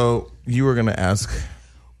 Okay, so you were gonna ask.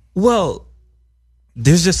 Well,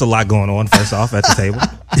 there's just a lot going on. First off, at the table,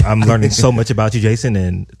 I'm learning so much about you, Jason,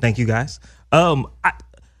 and thank you guys.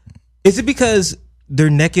 Is it because they're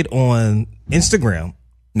naked on Instagram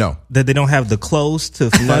No, that they don't have the clothes to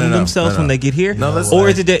fund themselves when they get here? No, or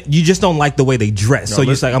is it that you just don't like the way they dress? So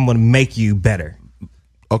you're just like, I'm going to make you better.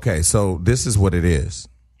 okay, so this is what it is.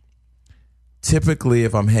 Typically,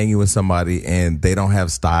 if I'm hanging with somebody and they don't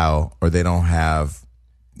have style or they don't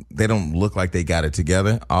look like they got it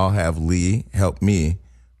together, I'll have Lee help me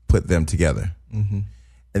put them together. Mm-hmm.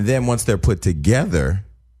 And then once they're put together,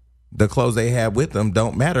 the clothes they have with them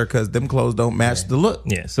don't matter because them clothes don't match the look.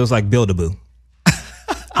 Yeah, so it's like Build-A-Boo.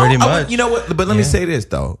 Pretty much. You know what? But let me say this,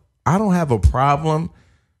 though. I don't have a problem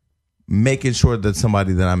making sure that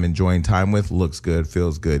somebody that I'm enjoying time with looks good,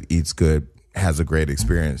 feels good, eats good, has a great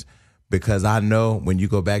experience. Because I know when you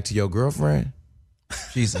go back to your girlfriend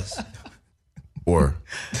Jesus. or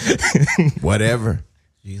whatever,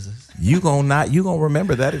 Jesus. you gonna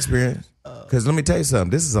remember that experience. Because let me tell you something.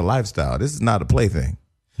 This is a lifestyle. This is not a plaything.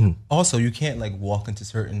 Also, you can't like walk into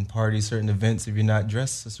certain parties, certain events if you're not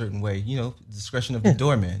dressed a certain way. You know, discretion of the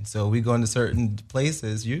doorman. So we go into certain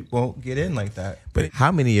places, you won't get in like that. But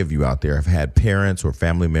how many of you out there have had parents or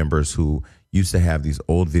family members who used to have these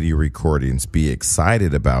old video recordings, be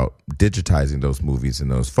excited about digitizing those movies and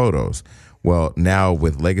those photos? Well, now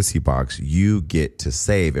with Legacy Box, you get to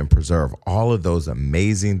save and preserve all of those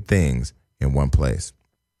amazing things in one place.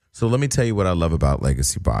 So let me tell you what I love about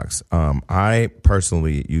Legacy Box. I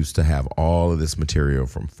personally used to have all of this material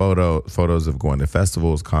from photos of going to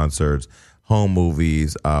festivals, concerts, home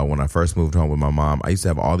movies. When I first moved home with my mom, I used to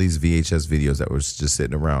have all these VHS videos that was just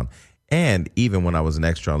sitting around. And even when I was an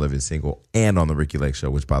extra on Living Single and on the Ricky Lake Show,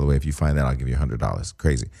 which, by the way, if you find that, I'll give you $100.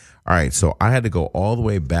 Crazy. All right, so I had to go all the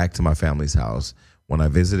way back to my family's house when I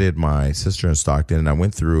visited my sister in Stockton, and I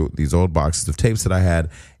went through these old boxes of tapes that I had,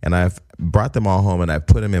 and I've brought them all home, and I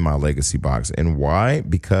put them in my Legacy Box. And why?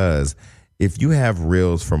 Because if you have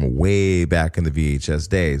reels from way back in the VHS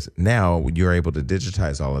days, now you're able to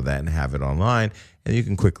digitize all of that and have it online, and you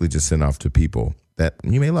can quickly just send off to people that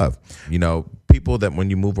you may love. You know, people that when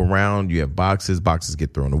you move around, you have boxes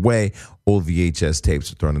get thrown away, old VHS tapes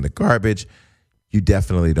are thrown in the garbage. You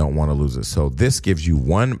definitely don't want to lose it. So this gives you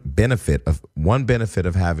one benefit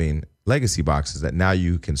of having Legacy Boxes, that now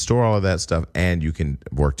you can store all of that stuff and you can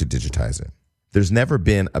work to digitize it. There's never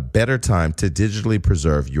been a better time to digitally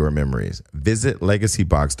preserve your memories. Visit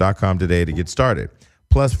legacybox.com today to get started.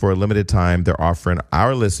 Plus, for a limited time, they're offering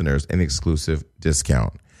our listeners an exclusive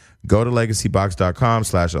discount. Go to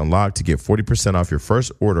legacybox.com/unlock to get 40% off your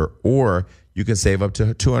first order, or you can save up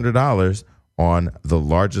to $200 on the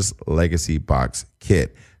largest Legacy Box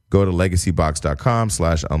kit. Go to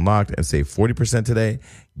legacybox.com/unlocked and save 40% today.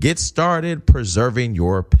 Get started preserving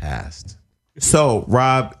your past. So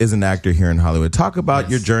Rob is an actor here in Hollywood. Talk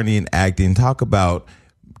about your journey in acting. Talk about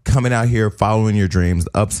coming out here, following your dreams,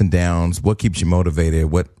 the ups and downs. What keeps you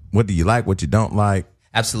motivated? What do you like? What you don't like?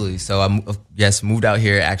 Absolutely. So I moved out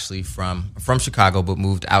here actually from Chicago, but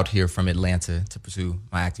moved out here from Atlanta to pursue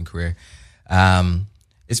my acting career.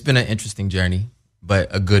 It's been an interesting journey,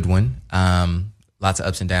 but a good one. Lots of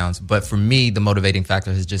ups and downs. But for me, the motivating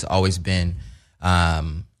factor has just always been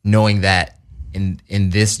knowing that in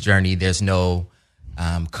this journey, there's no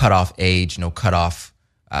cutoff age, no cutoff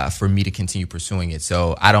for me to continue pursuing it.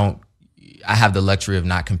 So I have the luxury of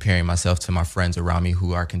not comparing myself to my friends around me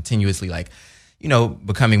who are continuously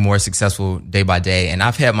becoming more successful day by day. And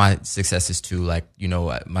I've had my successes too, like,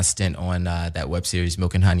 my stint on that web series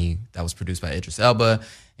Milk and Honey that was produced by Idris Elba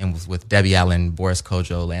and was with Debbie Allen, Boris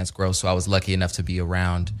Kojo, Lance Gross. So I was lucky enough to be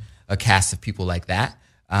around a cast of people like that.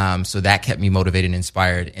 So that kept me motivated and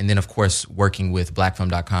inspired. And then, of course, working with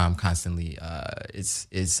blackfilm.com constantly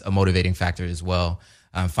is a motivating factor as well.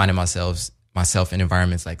 Finding myself in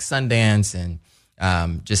environments like Sundance and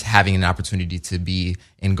just having an opportunity to be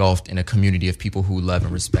engulfed in a community of people who love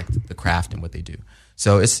and respect the craft and what they do.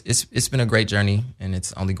 So it's been a great journey, and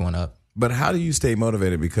it's only going up. But how do you stay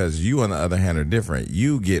motivated? Because you, on the other hand, are different.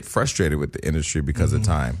 You get frustrated with the industry because of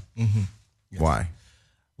time. Why?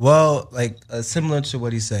 Well, like similar to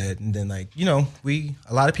what he said, and then like a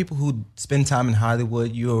lot of people who spend time in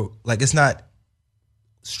Hollywood, you're like, it's not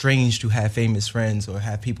strange to have famous friends or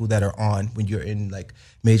have people that are on when you're in like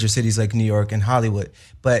major cities like New York and Hollywood.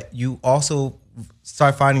 But you also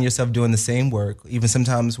start finding yourself doing the same work, even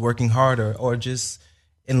sometimes working harder, or just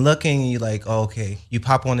in looking, and you're like, oh, okay, you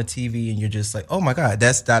pop on the TV and you're just like, oh my God,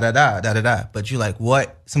 that's da da da da da da. But you're like,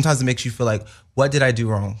 what? Sometimes it makes you feel like, what did I do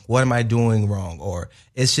wrong? What am I doing wrong? Or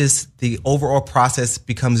it's just the overall process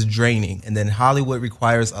becomes draining. And then Hollywood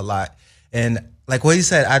requires a lot. And like what he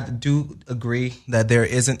said, I do agree that there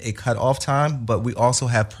isn't a cutoff time, but we also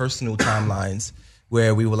have personal timelines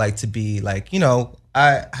where we would like to be like,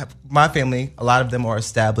 I have my family, a lot of them are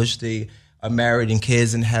established. They are married and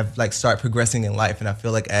kids and have like start progressing in life. And I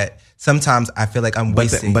feel like sometimes I feel like I'm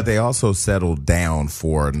wasting. But they also settled down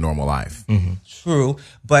for normal life. True.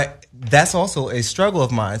 But that's also a struggle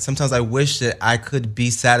of mine. Sometimes I wish that I could be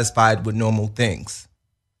satisfied with normal things.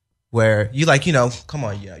 Where you like, come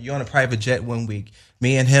on, you're on a private jet one week.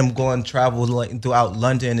 Me and him go and travel like throughout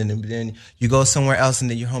London, and then you go somewhere else, and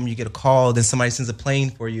then you're home, you get a call, then somebody sends a plane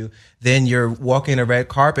for you. Then you're walking a red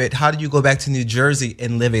carpet. How do you go back to New Jersey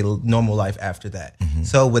and live a normal life after that?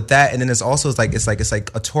 So with that, and then it's also it's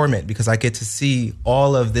like a torment because I get to see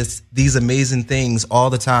all of these amazing things all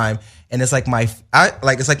the time. And it's like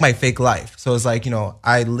it's like my fake life. So it's like,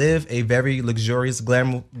 I live a very luxurious,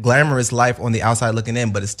 glamorous life on the outside looking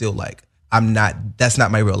in, but it's still like, that's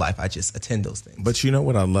not my real life. I just attend those things. But you know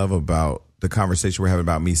what I love about the conversation we're having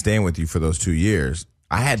about me staying with you for those 2 years?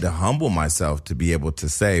 I had to humble myself to be able to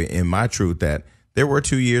say in my truth that there were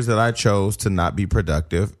 2 years that I chose to not be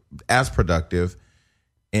productive.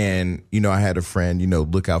 And, I had a friend,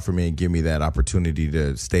 look out for me and give me that opportunity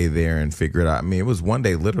to stay there and figure it out. I mean, it was one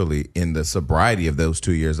day, literally, in the sobriety of those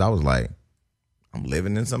 2 years, I was like, I'm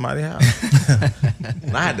living in somebody's house.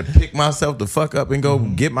 And I had to pick myself the fuck up and go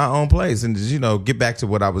get my own place and just, get back to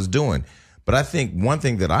what I was doing. But I think one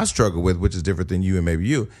thing that I struggle with, which is different than you and maybe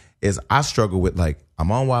you, is I struggle with like,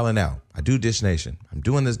 I'm on Wild 'N Out. I do Dish Nation. I'm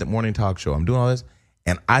doing this morning talk show. I'm doing all this.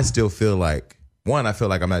 And I still feel like, one, I feel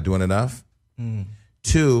like I'm not doing enough.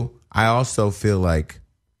 Two, I also feel like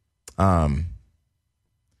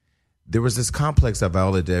there was this complex that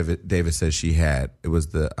Viola Davis says she had. It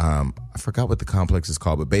was I forgot what the complex is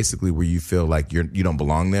called, but basically where you feel like you don't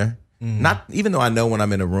belong there. Not even though I know when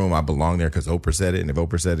I'm in a room I belong there because Oprah said it, and if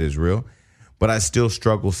Oprah said it, it's real. But I still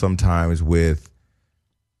struggle sometimes with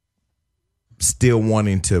still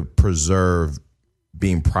wanting to preserve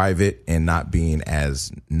being private and not being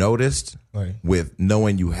as noticed, right, with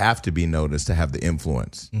knowing you have to be noticed to have the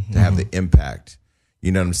influence, to have the impact.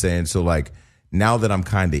 You know what I'm saying? So like now that I'm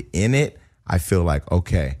kind of in it, I feel like,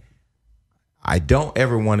 okay, I don't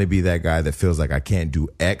ever want to be that guy that feels like I can't do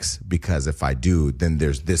X because if I do, then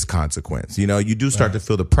there's this consequence. You do start to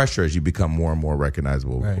feel the pressure as you become more and more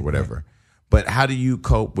recognizable or whatever. Right. But how do you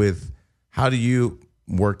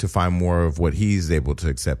work to find more of what he's able to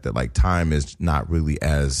accept, that like time is not really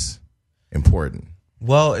as important?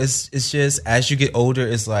 Well, it's just as you get older,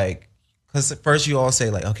 it's like, because first you all say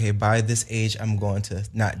like, okay, by this age, I'm going to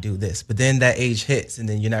not do this. But then that age hits and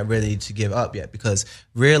then you're not ready to give up yet, because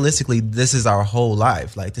realistically, this is our whole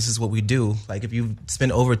life. Like, this is what we do. Like, if you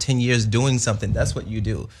spend over 10 years doing something, that's what you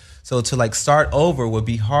do. So to like start over would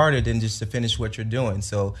be harder than just to finish what you're doing.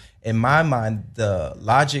 So in my mind, the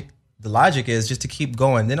logic is just to keep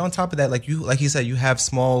going. Then on top of that, like you said, you have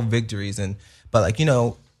small victories, but like,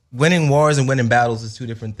 winning wars and winning battles is two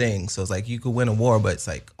different things. So it's like you could win a war, but it's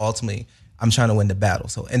like ultimately I'm trying to win the battle.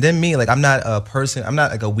 So, and then me, like I'm not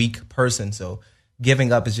like a weak person. So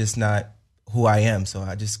giving up is just not who I am. So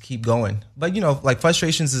I just keep going. But like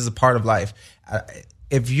frustrations is a part of life.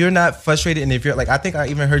 If you're not frustrated, and if you're like, I think I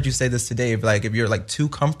even heard you say this today, if you're like too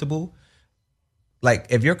comfortable, like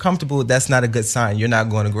if you're comfortable, that's not a good sign. You're not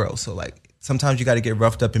going to grow. So like sometimes you got to get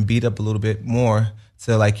roughed up and beat up a little bit more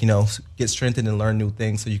to like, get strengthened and learn new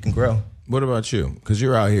things so you can grow. What about you? Because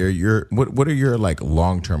you're out here. What are your like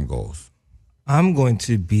long-term goals? I'm going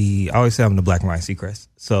to be, I always say I'm the Black Ryan Seacrest.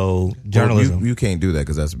 So journalism. Well, you can't do that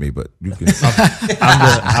because that's me, but you can.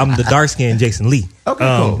 I'm the dark-skinned Jason Lee. Okay,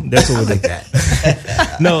 cool. That's what we're like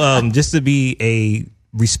that. No, just to be a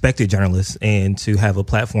respected journalist and to have a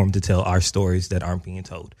platform to tell our stories that aren't being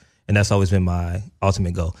told. And that's always been my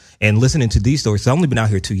ultimate goal. And listening to these stories, I've only been out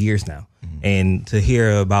here 2 years now. And to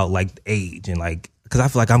hear about like age and like, because I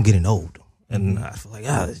feel like I'm getting old. and I feel like,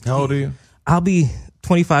 How old are you? I'll be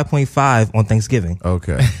 25.5 on Thanksgiving.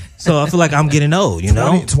 Okay. So I feel like I'm getting old, you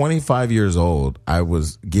know? 25 years old, I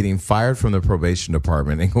was getting fired from the probation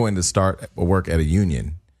department and going to start work at a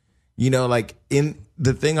union. You know, like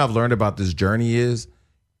the thing I've learned about this journey is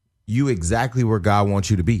you exactly where God wants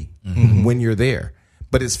you to be when you're there.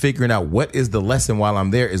 But it's figuring out what is the lesson while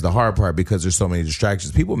I'm there is the hard part because there's so many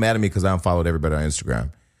distractions. People mad at me because I unfollowed everybody on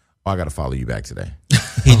Instagram. Oh, I got to follow you back today.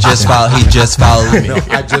 He just followed me. No,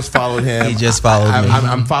 I just followed him. He just followed me.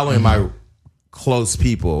 I'm following my close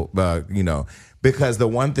people, you know, because the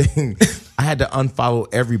one thing I had to unfollow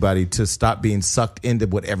everybody to stop being sucked into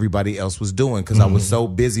what everybody else was doing because I was so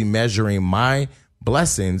busy measuring my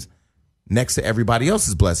blessings next to everybody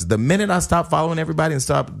else's blessings. The minute I stopped following everybody and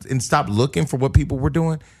stopped looking for what people were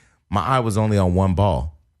doing, my eye was only on one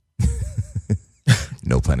ball.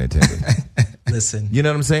 No pun intended. Listen, You know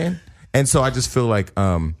what I'm saying? And so I just feel like,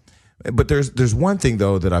 but there's one thing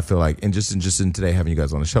though that I feel like, and just in today having you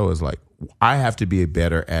guys on the show is like, I have to be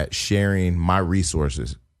better at sharing my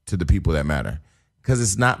resources to the people that matter. Because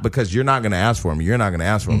it's not because you're not going to ask for them. You're not going to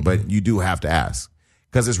ask for them, but you do have to ask.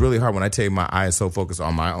 Because it's really hard when I tell you my eye is so focused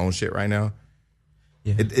on my own shit right now.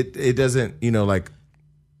 Yeah. It doesn't, you know, like,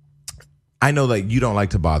 I know like you don't like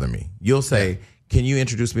to bother me. You'll say, can you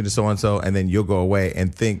introduce me to so-and-so? And then you'll go away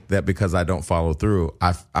and think that because I don't follow through,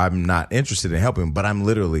 I'm not interested in helping, but I'm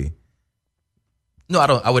literally. No,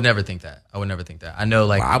 I would never think that. I know,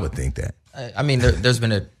 like. Well, I would think that. I mean, there's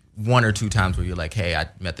been one or two times where you're like, hey, I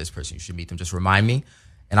met this person. You should meet them. Just remind me.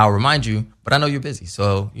 And I'll remind you, but I know you're busy.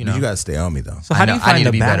 So, you know. You got to stay on me, though. So how do you find I need the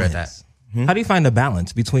to be balance? better at that. How do you find the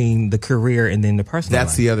balance between the career and then the personal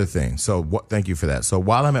That's life? the other thing. So thank you for that. So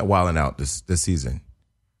while I'm at Wildin' Out this season,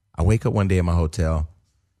 I wake up one day in my hotel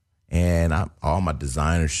and all my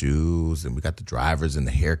designer shoes and we got the drivers and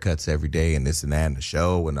the haircuts every day and this and that and the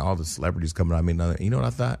show and all the celebrities coming on me. You know what I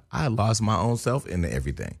thought? I lost my own self into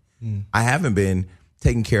everything. I haven't been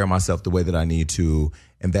taking care of myself the way that I need to,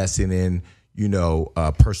 investing in, you know,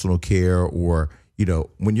 personal care or, you know,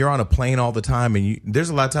 when you're on a plane all the time and there's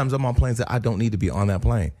a lot of times I'm on planes that I don't need to be on that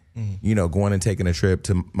plane, you know, going and taking a trip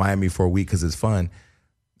to Miami for a week because it's fun.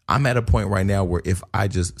 I'm at a point right now where if I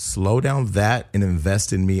just slow down that and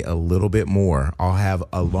invest in me a little bit more, I'll have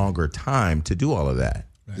a longer time to do all of that.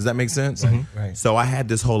 Right. Does that make sense? Right. So I had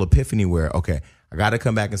this whole epiphany where, okay, I got to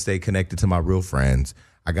come back and stay connected to my real friends.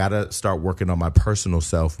 I got to start working on my personal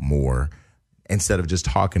self more instead of just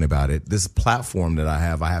talking about it. This platform that I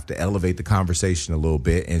have to elevate the conversation a little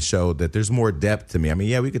bit and show that there's more depth to me. I mean,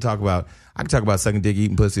 yeah, I could talk about sucking dick,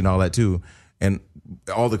 eating pussy and all that too. And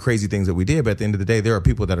all the crazy things that we did. But at the end of the day, there are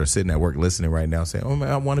people that are sitting at work listening right now saying, oh, man,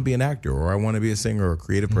 I want to be an actor or I want to be a singer or a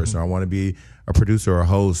creative person or I want to be a producer or a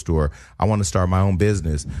host or I want to start my own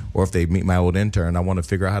business. Or if they meet my old intern, I want to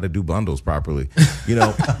figure out how to do bundles properly. You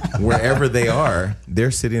know, wherever they are,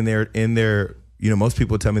 they're sitting there in their, you know, most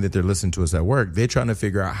people tell me that they're listening to us at work. They're trying to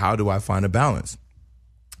figure out how do I find a balance?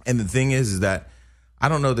 And the thing is that I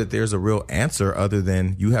don't know that there's a real answer other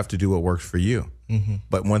than you have to do what works for you.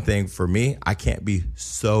 But one thing for me, I can't be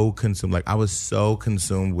so consumed. Like I was so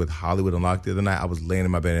consumed with Hollywood Unlocked the other night. I was laying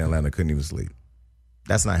in my bed in Atlanta, couldn't even sleep.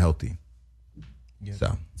 That's not healthy. Yeah.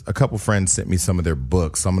 So a couple friends sent me some of their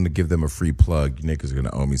books. So I'm going to give them a free plug. You niggas are going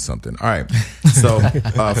to owe me something. All right. So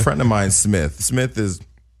a friend of mine, Smith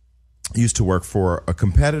used to work for a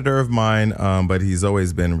competitor of mine, but he's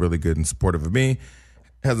always been really good and supportive of me.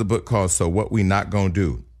 Has a book called So What We Not Gonna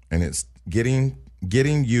Do. And it's getting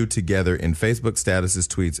you together in Facebook statuses,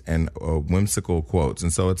 tweets, and whimsical quotes.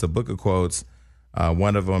 And so it's a book of quotes.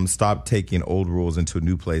 One of them, stop taking old rules into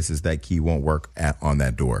new places. That key won't work on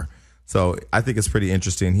that door. So I think it's pretty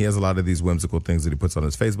interesting. He has a lot of these whimsical things that he puts on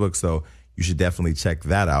his Facebook. So you should definitely check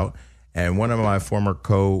that out. And one of my former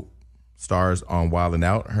co-stars on Wildin'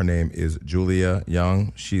 Out, her name is Julia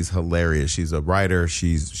Young. She's hilarious. She's a writer.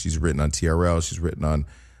 She's written on TRL. She's written on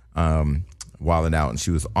Wildin' Out. And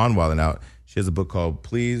she was on Wildin' Out. She has a book called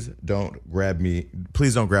Please Don't Grab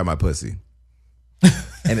My Pussy.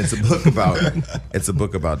 And it's a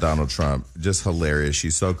book about Donald Trump. Just hilarious.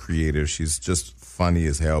 She's so creative. She's just funny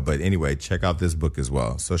as hell. But anyway, check out this book as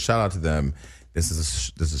well. So shout out to them. This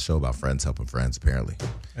is a show about friends helping friends, apparently.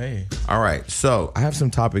 Hey. All right. So I have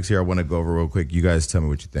some topics here I want to go over real quick. You guys tell me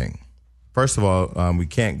what you think. First of all, we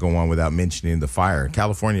can't go on without mentioning the fire.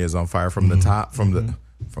 California is on fire from the top, from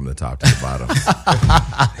the top to the bottom.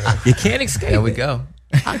 You can't escape. There we go.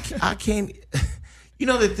 I can't. You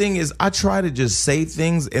know, the thing is, I try to just say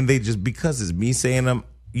things, and they just, because it's me saying them.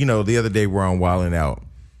 You know, the other day we're on Wildin' Out,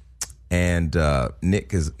 and Nick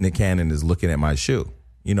Cannon is looking at my shoe.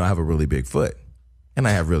 You know, I have a really big foot, and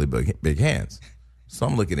I have really big hands. So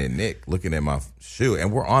I'm looking at Nick, looking at my shoe,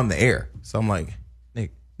 and we're on the air. So I'm like,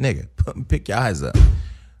 nigga, pick your eyes up.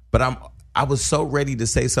 But I was so ready to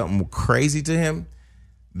say something crazy to him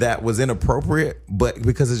that was inappropriate, but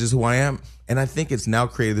because it's just who I am. And I think it's now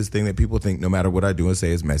created this thing that people think no matter what I do and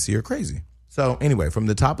say is messy or crazy. So anyway, from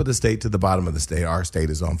the top of the state to the bottom of the state, our state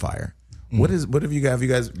is on fire. What have you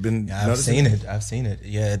guys been noticing? I've seen it.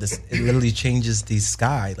 Yeah, it literally changes the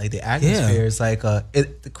sky, like the atmosphere. It's like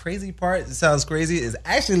the crazy part. It sounds crazy. It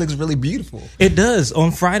actually looks really beautiful. It does.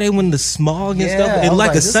 On Friday when the smog and stuff, it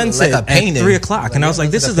like a sunset at 3:00, and I was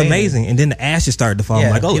like, "This is amazing." And then the ashes started to fall. I'm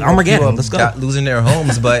like, "Oh, Armageddon, let's go!" Losing their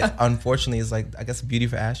homes, but unfortunately, it's like I guess a beauty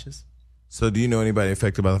for ashes. So, do you know anybody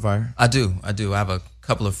affected by the fire? I do. I have a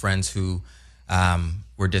couple of friends who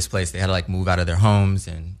were displaced. They had to like move out of their homes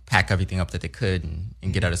and pack everything up that they could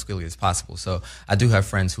and get out as quickly as possible. So I do have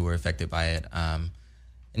friends who were affected by it. And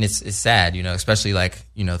it's sad, especially like,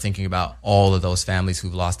 thinking about all of those families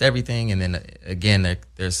who've lost everything. And then again,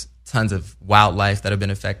 there's tons of wildlife that have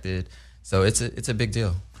been affected. So it's a big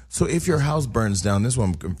deal. So if your house burns down, this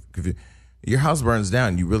one, your house burns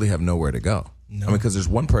down, you really have nowhere to go. No. I mean, because there's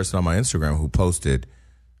one person on my Instagram who posted,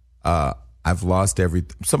 I've lost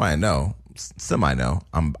everything. Some I know.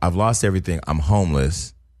 I've lost everything. I'm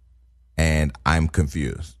homeless, and I'm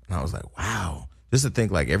confused. And I was like, wow. Just to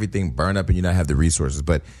think like everything burned up and you not have the resources.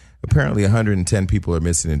 But apparently 110 people are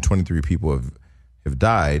missing and 23 people have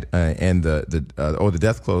died. And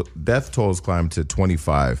the death tolls climbed to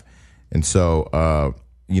 25. And so,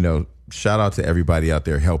 shout out to everybody out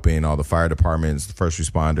there helping, all the fire departments, the first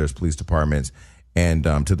responders, police departments. And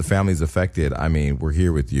to the families affected, I mean, we're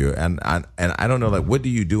here with you. And I don't know, like, what do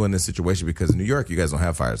you do in this situation? Because in New York, you guys don't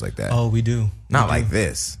have fires like that. Oh, we do. Not like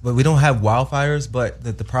this. But we don't have wildfires. But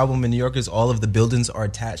the problem in New York is all of the buildings are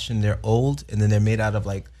attached and they're old. And then they're made out of,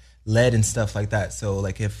 like, lead and stuff like that. So,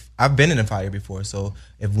 like, if I've been in a fire before. So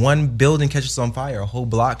if one building catches on fire, a whole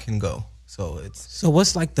block can go. So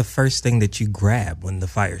what's like the first thing that you grab when the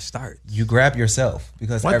fire starts? You grab yourself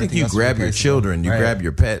because I think you grab your children, you grab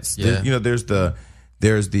your pets. Yeah. There's the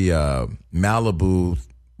Malibu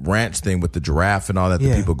ranch thing with the giraffe and all that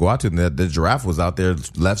people go out to. And the giraffe was out there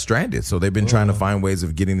left stranded, so they've been trying to find ways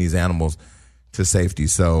of getting these animals to safety.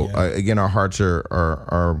 So again, our hearts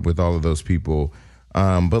are with all of those people.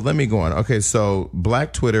 But let me go on. Okay, so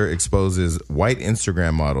Black Twitter exposes white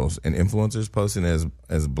Instagram models and influencers posting as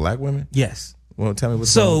black women? Yes. Well, tell me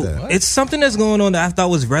what's going on with that. It's something that's going on that I thought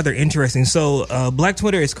was rather interesting. So Black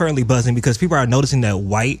Twitter is currently buzzing because people are noticing that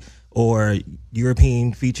white or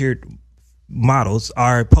European featured models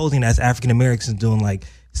are posing as African Americans doing like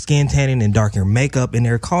skin tanning and darker makeup, and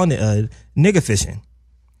they're calling it nigga fishing.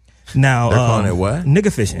 Now, they're calling it what?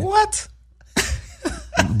 Nigga fishing. What?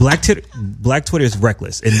 Black Twitter is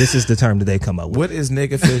reckless, and this is the term that they come up with. What is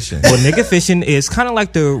nigga fishing? Well, nigga fishing is kind of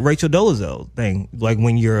like the Rachel Dolezal thing, like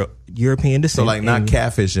when you're European descent. So like not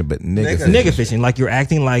catfishing, but nigga fishing. Nigga fishing, like you're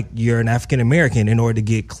acting like you're an African American in order to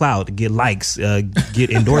get clout, get likes, get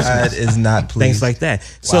endorsements. That is not pleased. Things like that.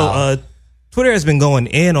 Wow. So Twitter has been going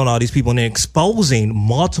in on all these people and then exposing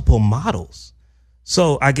multiple models.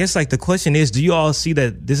 So I guess like the question is, do you all see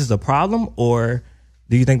that this is a problem, or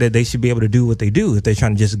do you think that they should be able to do what they do if they're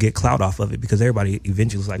trying to just get clout off of it? Because everybody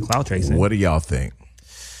eventually is like clout tracing. What do y'all think?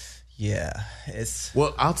 Yeah,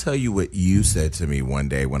 well, I'll tell you what you said to me one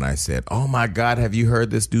day when I said, "Oh my God, have you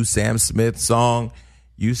heard this new Sam Smith song?"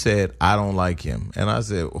 You said, "I don't like him," and I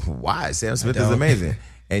said, "Why? Sam Smith is amazing."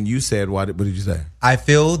 And you said, "What did you say?" I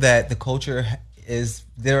feel that the culture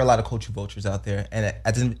there are a lot of culture vultures out there, and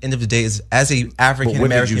at the end of the day, as a African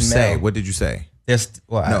American male, what did you say?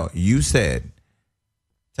 You said.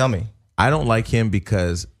 Tell me. I don't like him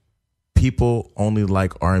because people only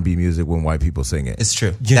like R&B music when white people sing it. It's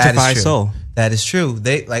true. Gentrified soul. That is true.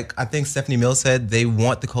 I think Stephanie Mills said they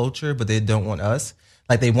want the culture, but they don't want us.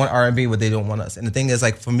 Like they want R&B, but they don't want us. And the thing is,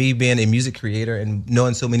 like for me being a music creator and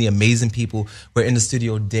knowing so many amazing people, we're in the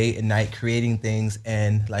studio day and night creating things.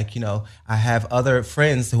 And like, I have other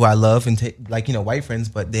friends who I love and white friends,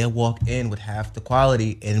 but they'll walk in with half the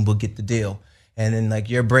quality and we'll get the deal. And then like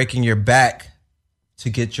you're breaking your back to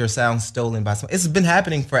get your sound stolen by someone. It's been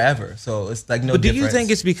happening forever, so it's like no difference. But do you think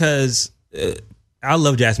it's because I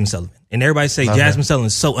love Jasmine Sullivan, and everybody say Jasmine Sullivan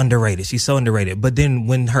is so underrated. She's so underrated. But then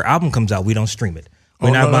when her album comes out, we don't stream it. We're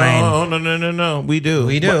not buying. No. We do.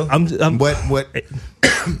 What?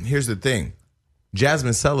 Here's the thing.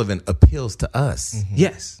 Jasmine Sullivan appeals to us. Mm-hmm.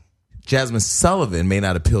 Yes. Jasmine Sullivan may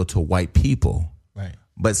not appeal to white people. Right.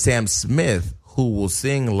 But Sam Smith, who will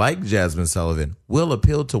sing like Jasmine Sullivan, will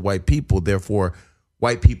appeal to white people. Therefore,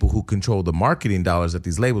 white people who control the marketing dollars at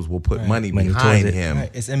these labels will put money behind him. Right.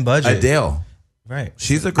 It's in budget. Adele. Right.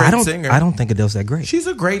 She's a great singer. I don't think Adele's that great. She's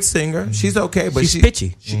a great singer. She's okay, but She's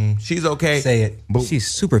pitchy. She's okay. Say it. She's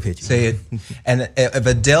super pitchy. Say it. And if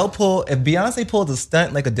Beyonce pulled a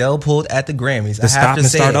stunt like Adele pulled at the Grammys, I have stop to and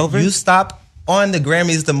say start it. over? You stop on the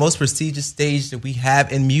Grammys, the most prestigious stage that we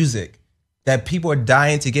have in music, that people are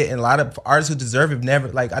dying to get, and a lot of artists who deserve it never.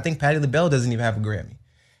 Like, I think Patti LaBelle doesn't even have a Grammy.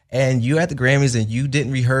 And you at the Grammys and you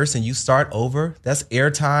didn't rehearse and you start over, that's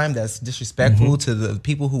airtime. That's disrespectful to the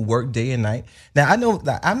people who work day and night. Now, I know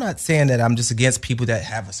that I'm not saying that I'm just against people that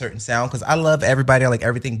have a certain sound, because I love everybody, I like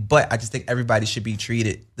everything, but I just think everybody should be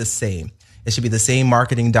treated the same. It should be the same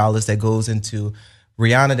marketing dollars that goes into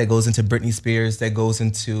Rihanna, that goes into Britney Spears, that goes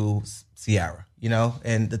into Ciara, you know?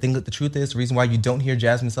 And the truth is, the reason why you don't hear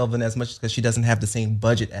Jasmine Sullivan as much is because she doesn't have the same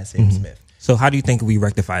budget as Sam Smith. So how do you think we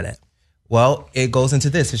rectify that? Well, it goes into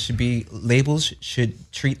this. It should be, labels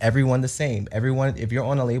should treat everyone the same. Everyone, if you're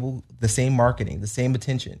on a label, the same marketing, the same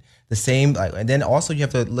attention, the same. And then also you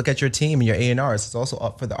have to look at your team and your A&Rs. It's also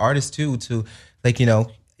up for the artists too to, like, you know,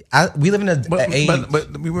 we live in a age.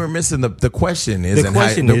 But we were missing the question.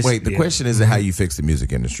 The Question isn't how you fix the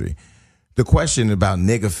music industry. The question about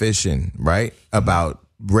nigga fishing, right? About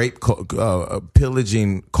rape,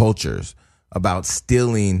 pillaging cultures, about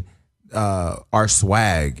stealing our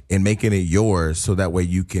swag and making it yours so that way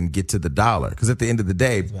you can get to the dollar. Because at the end of the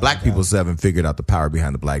day, black people still haven't figured out the power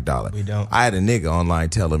behind the black dollar. We don't. I had a nigga online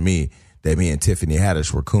telling me that me and Tiffany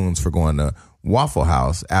Haddish were coons for going to Waffle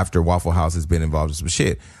House after Waffle House has been involved in some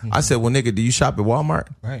shit. I said, well, nigga, do you shop at Walmart?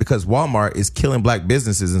 Right. Because Walmart is killing black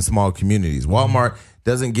businesses in small communities. Walmart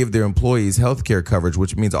doesn't give their employees health care coverage,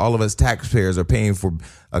 which means all of us taxpayers are paying for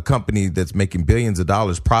a company that's making billions of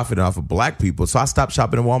dollars profiting off of black people. So I stopped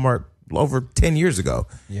shopping at Walmart over 10 years ago.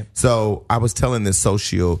 Yep. So I was telling this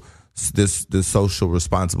social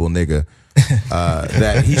responsible nigga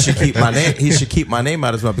that he should keep my name. He should keep my name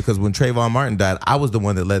out as well, because when Trayvon Martin died, I was the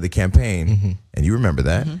one that led the campaign, and you remember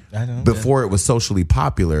that. I know. Before it was socially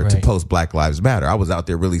popular to Right. post Black Lives Matter, I was out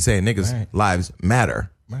there really saying niggas' Right. lives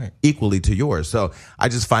matter Right. equally to yours. So I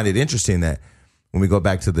just find it interesting that when we go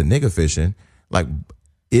back to the nigga fishing, like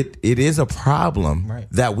it is a problem Right.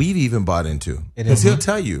 that we've even bought into. It Because is. he'll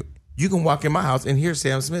tell you. You can walk in my house and hear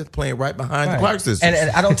Sam Smith playing right behind the Right. Clark sisters. And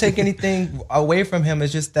I don't take anything away from him.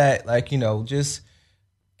 It's just that, like, you know, just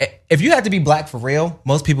if you had to be black for real,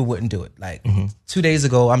 most people wouldn't do it. Like 2 days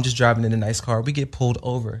ago, I'm just driving in a nice car. We get pulled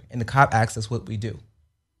over, and the cop asks us what we do.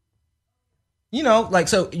 You know, like,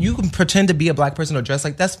 so you can pretend to be a black person or dress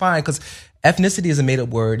like, that's fine, because ethnicity is a made up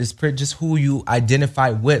word. It's just who you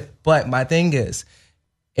identify with. But my thing is,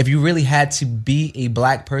 if you really had to be a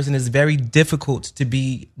black person, it's very difficult to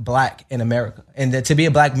be black in America. And that to be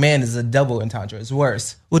a black man is a double entendre. It's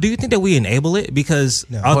worse. Well, do you think that we enable it? Because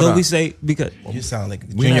hold although on. we say, because You sound like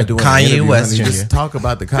We're Junior, not doing an Kanye interview, West honey. Jr. Just talk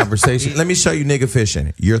about the conversation. Let me show you nigga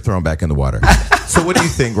fishing. You're thrown back in the water. So what do you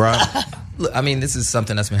think, Rob? Look, I mean, this is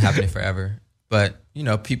something that's been happening forever. But, you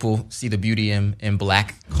know, people see the beauty in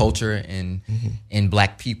black culture and in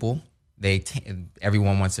black people.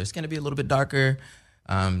 Everyone wants their skin to be a little bit darker,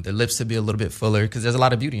 their lips to be a little bit fuller, because there's a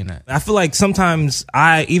lot of beauty in that. I feel like sometimes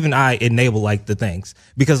I enable like the things,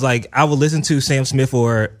 because like I will listen to Sam Smith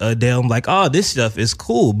or Adele, I'm like, oh, this stuff is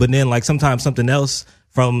cool. But then like sometimes something else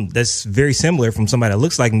from that's very similar from somebody that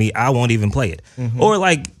looks like me, I won't even play it. Or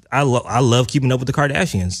like I love Keeping Up with the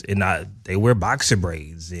Kardashians, and they wear boxer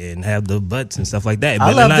braids and have the butts and stuff like that.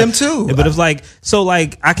 I love them too. But it's like, so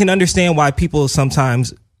like I can understand why people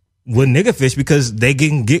sometimes would nigga fish, because they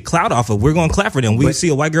can get clout off of. We're going to clap for them. We see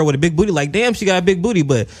a white girl with a big booty, like, damn, she got a big booty.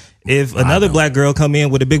 But if another black girl come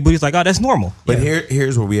in with a big booty, it's like, oh, that's normal. But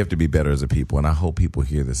here's where we have to be better as a people, and I hope people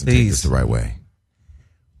hear this and take this the right way.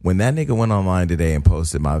 When that nigga went online today and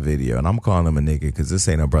posted my video, and I'm calling him a nigga because this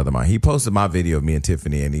ain't no brother of mine. He posted my video of me and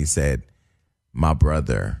Tiffany, and he said, my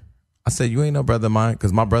brother. I said, you ain't no brother of mine,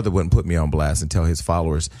 because my brother wouldn't put me on blast and tell his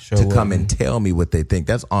followers to come and tell me what they think.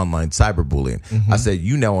 That's online cyberbullying. I said,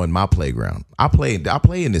 you know, in my playground, I play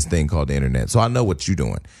in this thing called the internet, so I know what you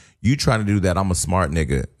doing. You trying to do that, I'm a smart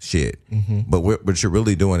nigga shit. But what you're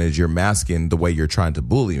really doing is you're masking the way you're trying to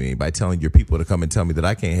bully me by telling your people to come and tell me that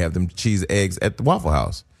I can't have them cheese eggs at the Waffle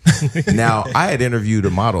House. Now, I had interviewed a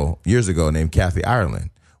model years ago named Kathy Ireland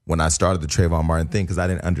when I started the Trayvon Martin thing, because I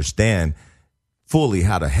didn't understand fully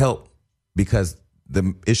how to help, because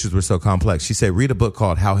the issues were so complex. She said, read a book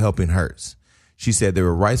called How Helping Hurts. She said there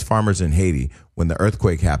were rice farmers in Haiti when the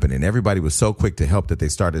earthquake happened, and everybody was so quick to help that they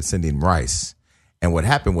started sending rice. And what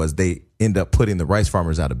happened was they end up putting the rice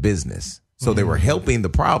farmers out of business. So they were helping the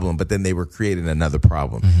problem, but then they were creating another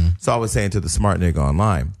problem. So I was saying to the smart nigga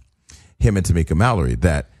online, him and Tamika Mallory,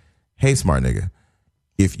 that, hey, smart nigga,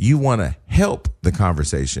 if you want to help the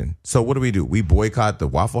conversation, so what do? We boycott the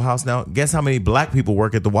Waffle House now. Guess how many black people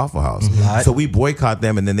work at the Waffle House? So we boycott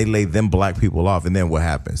them, and then they lay them black people off, and then what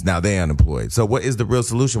happens? Now they unemployed. So what is the real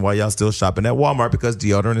solution? While y'all still shopping at Walmart because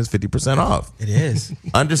deodorant is 50% off? It is.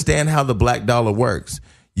 Understand how the black dollar works.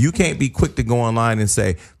 You can't be quick to go online and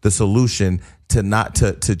say the solution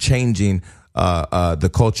to changing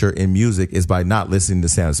the culture in music is by not listening to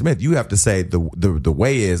Sam Smith. You have to say the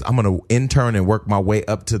way is I'm going to intern and work my way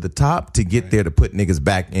up to the top to get there to put niggas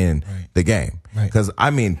back in the game. Because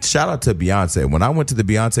I mean, shout out to Beyonce. When I went to the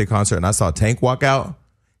Beyonce concert and I saw Tank walk out,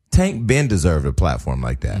 Tank Ben deserved a platform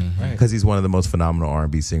like that because he's one of the most phenomenal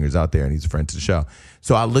R&B singers out there and he's a friend to the show.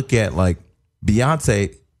 So I look at like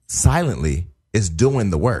Beyonce silently is doing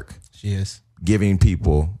the work. She is giving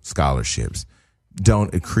people scholarships.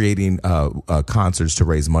 Creating concerts to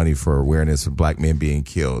raise money for awareness of black men being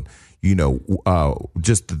killed. You know,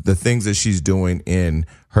 just the things that she's doing in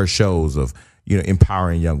her shows of, you know,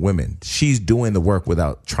 empowering young women. She's doing the work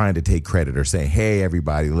without trying to take credit or saying, hey,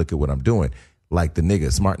 everybody, look at what I'm doing. Like the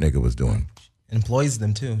smart nigga was doing. Employs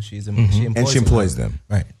them too. She employs them.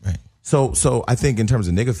 Right. So I think in terms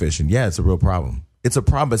of nigga fishing, yeah, it's a real problem. It's a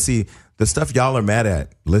problem. But see, the stuff y'all are mad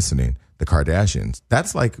at listening, the Kardashians,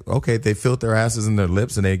 that's like, okay, they filled their asses and their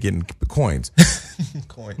lips and they're getting coins.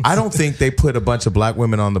 I don't think they put a bunch of black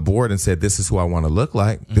women on the board and said, this is who I want to look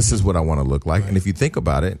like. This is what I want to look like. And if you think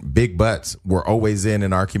about it, big butts were always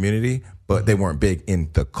in our community, but they weren't big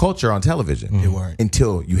in the culture on television. They weren't.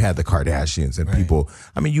 Until you had the Kardashians and people.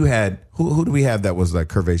 I mean, you had, who do we have that was like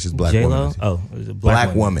curvaceous black J-Lo? woman? Oh, it was a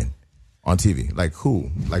black woman on TV. Like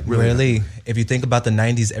who? Like really? If you think about the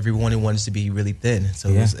 90s, everyone wanted to be really thin. So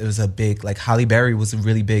it was a big, like Halle Berry was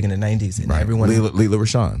really big in the 90s. And everyone. Lela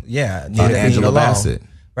Rashawn. Yeah. Angela Bassett.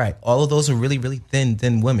 Right. All of those are really, really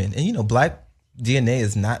thin women. And you know, black DNA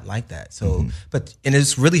is not like that. So, and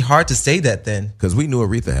it's really hard to say that then. Because we knew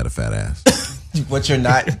Aretha had a fat ass. What you're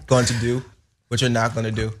not going to do.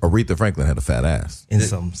 Aretha Franklin had a fat ass. In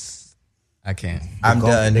some. I can't. I'm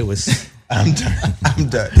done. It was. I'm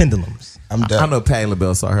done. Pendulums. I'm done. I know Patti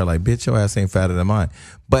LaBelle saw her like, bitch, your ass ain't fatter than mine.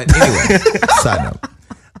 But anyway, side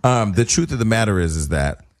note. The truth of the matter is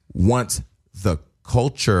that once the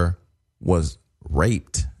culture was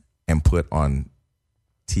raped and put on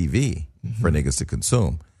TV for niggas to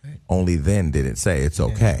consume, only then did it say it's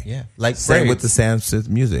okay. Yeah. Like same with the Sam Smith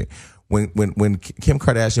music. When Kim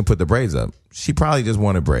Kardashian put the braids up, she probably just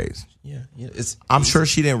wanted braids. Yeah. I'm sure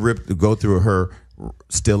she didn't go through her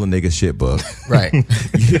still a nigga shit book. Right.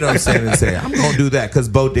 You know what I'm saying? And say, I'm going to do that because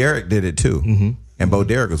Bo Derek did it too. And Bo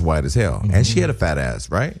Derek was white as hell. And she had a fat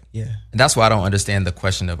ass, right? Yeah. And that's why I don't understand the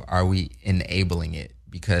question of are we enabling it?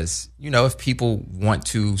 Because, you know, if people want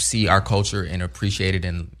to see our culture and appreciate it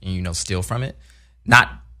and you know, steal from it, not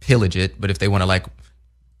pillage it, but if they want to like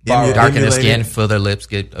darken their skin, fill their lips,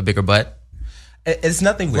 get a bigger butt. It's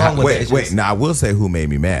nothing wrong with it. Wait. Now, I will say who made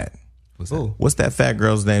me mad. What's that fat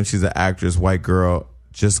girl's name? She's an actress, white girl.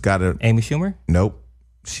 Just got a Amy Schumer? Nope.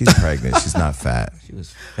 She's pregnant. She's not fat. She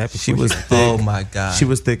was fat. She was thick. Oh my God. She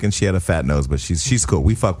was thick and she had a fat nose, but she's cool.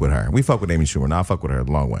 We fuck with her. We fuck with Amy Schumer. Now I fuck with her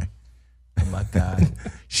the long way. Oh my God.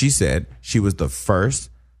 She said she was the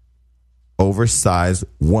first oversized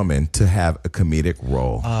woman to have a comedic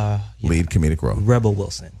role. Lead comedic role. Rebel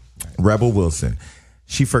Wilson.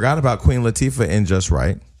 She forgot about Queen Latifah in Just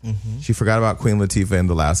Right. She forgot about Queen Latifah in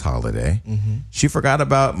The Last Holiday. She forgot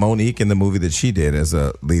about Monique in the movie that she did as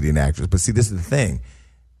a leading actress. But see, this is the thing.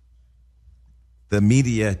 The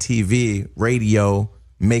media, TV, radio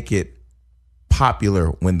make it popular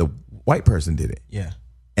when the white person did it. Yeah.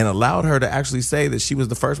 And allowed her to actually say that she was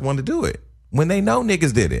the first one to do it when they know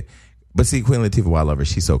niggas did it. But see, Queen Latifah, while I love her,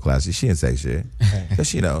 she's so classy. She didn't say shit because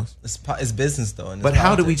she knows. It's business though. But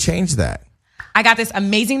how do we change that? I got this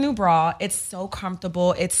amazing new bra. It's so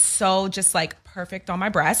comfortable. It's so just like perfect on my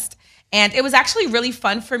breast. And it was actually really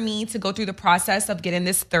fun for me to go through the process of getting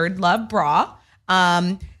this Third Love bra.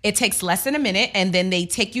 It takes less than a minute, and then they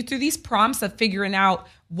take you through these prompts of figuring out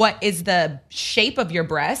what is the shape of your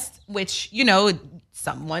breast, which, you know,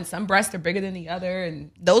 some breasts are bigger than the other,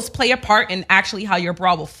 and those play a part in actually how your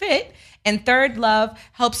bra will fit. And Third Love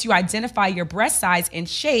helps you identify your breast size and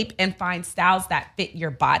shape and find styles that fit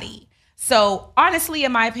your body. So honestly,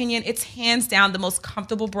 in my opinion, it's hands down the most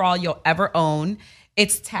comfortable bra you'll ever own.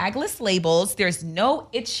 It's tagless labels. There's no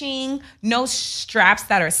itching, no straps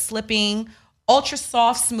that are slipping, ultra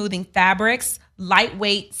soft smoothing fabrics,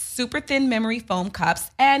 lightweight, super thin memory foam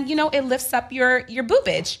cups, and you know, it lifts up your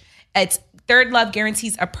boobage. It's Third Love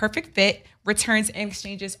guarantees a perfect fit. Returns and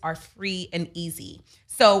exchanges are free and easy.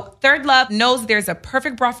 So Third Love knows there's a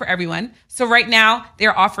perfect bra for everyone. So right now,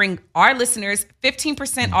 they're offering our listeners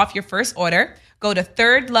 15% off your first order. Go to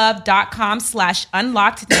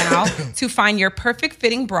thirdlove.com/unlocked now to find your perfect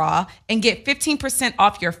fitting bra and get 15%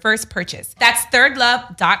 off your first purchase. That's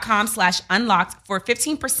thirdlove.com/unlocked for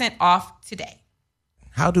 15% off today.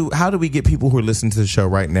 How do we get people who are listening to the show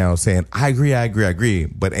right now saying, I agree,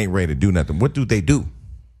 but ain't ready to do nothing? What do they do?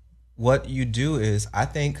 What you do is, I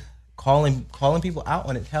think, calling people out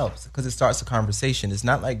on it helps, because it starts a conversation. It's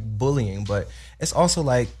not like bullying, but it's also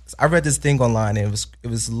like, I read this thing online and it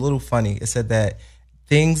was a little funny. It said that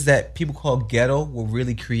things that people call ghetto were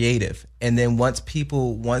really creative, and then once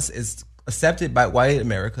it's accepted by white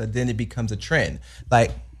America, then it becomes a trend. Like,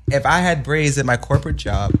 if I had braids at my corporate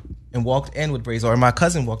job and walked in with braids, or my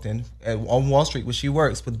cousin walked in on Wall Street where she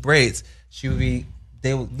works with braids, she would be,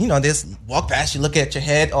 they just walk past you, look at your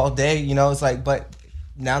head all day, it's like, but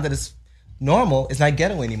now that it's normal, it's not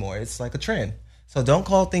ghetto anymore. It's like a trend. So don't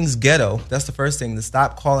call things ghetto. That's the first thing, to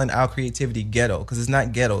stop calling our creativity ghetto, because it's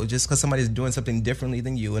not ghetto. Just because somebody's doing something differently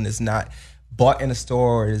than you and it's not bought in a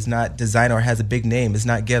store, or it's not designer, or has a big name, it's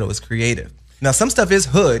not ghetto, it's creative. Now, some stuff is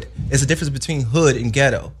hood. There's a difference between hood and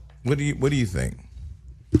ghetto. What do you think?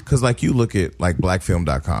 Because like you look at like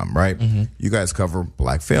blackfilm.com, right? Mm-hmm. You guys cover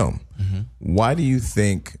black film. Mm-hmm. Why do you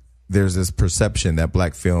think there's this perception that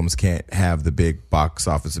black films can't have the big box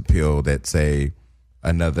office appeal that, say,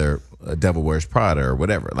 another Devil Wears Prada or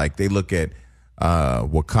whatever? Like, they look at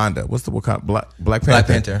Wakanda. What's the Wakanda? Black Panther. Black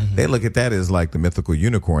Panther. Mm-hmm. They look at that as like the mythical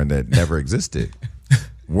unicorn that never existed.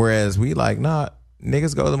 Whereas we like,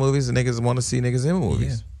 niggas go to the movies and niggas want to see niggas in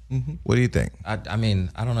movies. Yeah. Mm-hmm. What do you think? I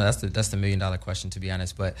mean, I don't know. That's the $1 million question, to be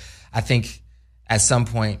honest. But I think at some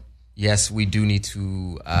point, yes, we do need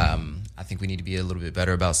to. I think we need to be a little bit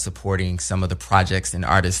better about supporting some of the projects and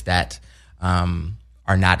artists that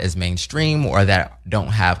are not as mainstream, or that don't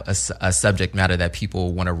have a subject matter that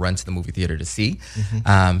people want to run to the movie theater to see.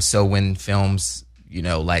 Mm-hmm. So when films,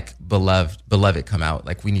 like Beloved come out,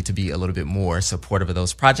 like, we need to be a little bit more supportive of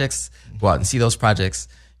those projects. Go out and see those projects.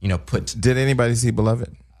 Did anybody see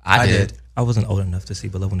Beloved? I did. I wasn't old enough to see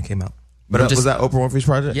Beloved when it came out. But was that Oprah Winfrey's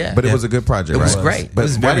project? Yeah. But it was a good project, right? It was great. But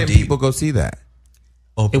why didn't people go see that?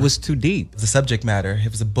 Oprah. It was too deep. The subject matter. It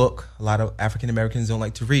was a book. A lot of African Americans don't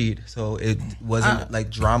like to read, so it wasn't like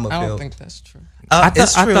drama filled. I don't think that's true. I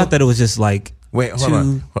thought that it was just like, wait, hold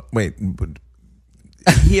on. Wait.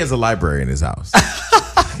 He has a library in his house.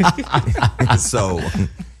 So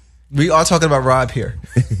we are talking about Rob here.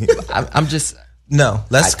 I'm just... No,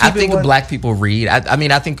 let's keep I think black people read. I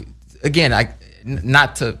mean, I think, again,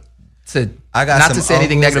 not to say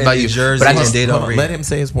anything negative about you, but I just, they don't read. Let him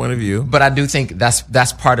say his point of view. But I do think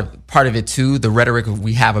that's part of it too. The rhetoric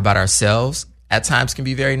we have about ourselves at times can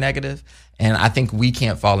be very negative, and I think we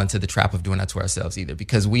can't fall into the trap of doing that to ourselves either,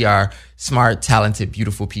 because we are smart, talented,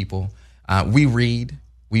 beautiful people. We read,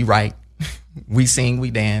 we write, we sing,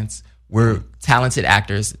 we dance. We're talented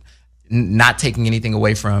actors. Not taking anything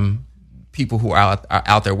away from people who are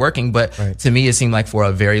out there working, but right. To me, it seemed like for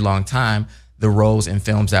a very long time, the roles in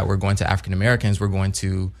films that were going to African Americans were going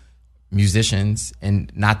to musicians, and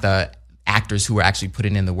not the actors who were actually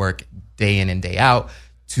putting in the work day in and day out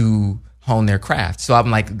to hone their craft. So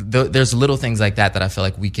I'm like, there's little things like that I feel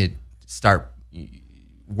like we could start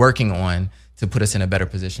working on to put us in a better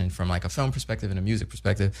position from like a film perspective and a music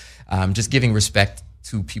perspective. Just giving respect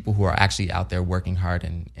to people who are actually out there working hard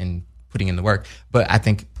and putting in the work. But I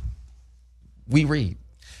think we read.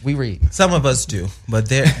 Some of us do, but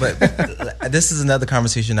this is another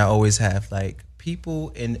conversation I always have. Like,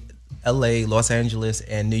 people in LA, Los Angeles,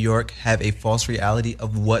 and New York have a false reality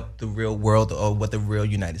of what the real world or what the real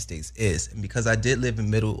United States is. And because I did live in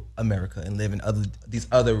Middle America and live in these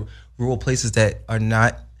other rural places that are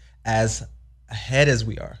not as ahead as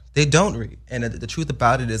we are, they don't read. And the truth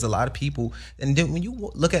about it is, a lot of people, and then when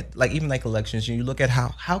you look at like even like elections, you look at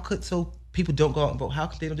how could people don't go out and vote. How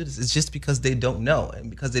come they don't do this? It's just because they don't know, and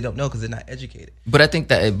because they don't know because they're not educated. But I think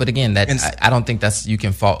that, I don't think you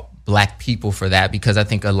can fault black people for that, because I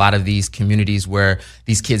think a lot of these communities where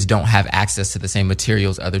these kids don't have access to the same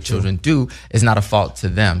materials other children do is not a fault to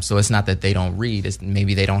them. So it's not that they don't read. It's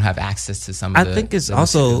maybe they don't have access to some of the... I think it's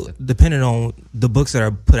also dependent on the books that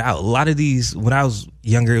are put out. A lot of these, when I was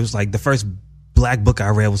younger, it was like the first black book I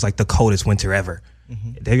read was like The Coldest Winter Ever.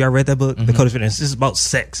 Mm-hmm. Have y'all read that book? Mm-hmm. The Coldest Winter. This is about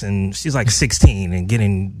sex, and she's like 16 and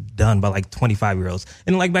getting done by like 25-year-olds.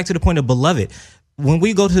 And like back to the point of Beloved, when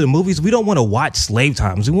we go to the movies, we don't want to watch slave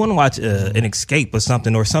times. We want to watch an escape or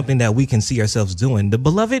something that we can see ourselves doing. The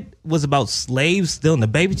Beloved was about slaves stealing the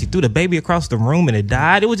baby. She threw the baby across the room and it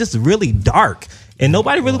died. It was just really dark, and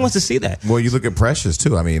nobody really wants to see that. Well, you look at Precious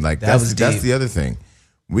too. I mean, like that's the other thing.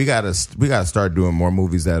 we gotta start doing more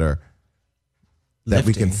movies that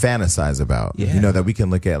we can fantasize about. Yeah. You know, that we can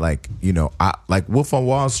look at, like, you know, like Wolf on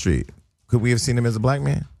Wall Street. Could we have seen him as a black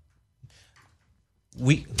man?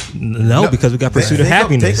 No, because we got Pursuit of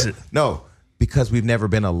Happiness. No, because we've never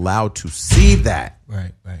been allowed to see that.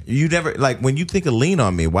 Right. You never, like, when you think of Lean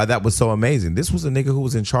on Me, why that was so amazing. This was a nigga who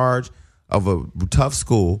was in charge of a tough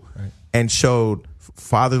school and showed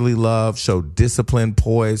fatherly love, showed discipline,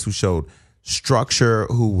 poise, who showed structure,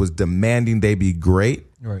 who was demanding they be great.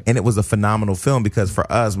 Right. And it was a phenomenal film because for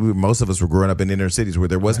us, most of us were growing up in inner cities where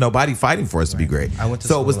there was nobody fighting for us to be great. I went to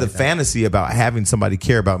so it school was the like that. fantasy about having somebody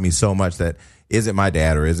care about me so much that isn't my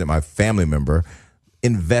dad or isn't my family member,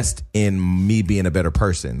 invest in me being a better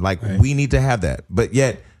person. Like, we need to have that. But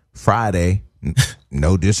yet, Friday,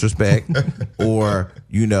 no disrespect, or,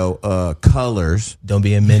 you know, Colors. Don't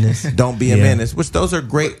be a menace. Don't be a menace, which those are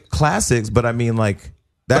great classics, but I mean, like,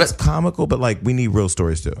 that's comical, but like, we need real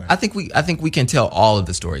stories too. I think we can tell all of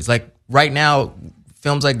the stories. Like right now,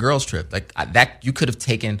 films like Girls Trip, like that, you could have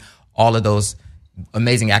taken all of those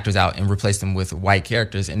amazing actors out and replaced them with white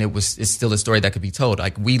characters, and it's still a story that could be told.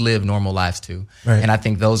 Like, we live normal lives too, and I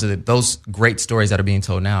think those great stories that are being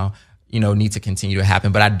told now, you know, need to continue to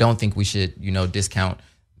happen. But I don't think we should, you know, discount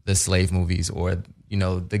the slave movies or, you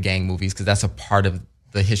know, the gang movies, because that's a part of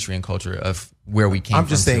the history and culture of where we came from. I'm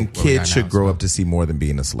just saying kids should grow up to see more than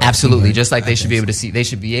being a slave. Absolutely. Just like they should be able to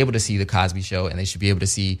see the Cosby Show, and they should be able to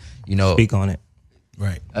see, you know, Speak on it.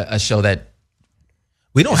 Right. a show that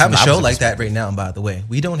We don't have a It's an show opposite like that right now, by the way.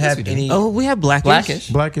 We don't have we do. any. Oh, we have Blackish.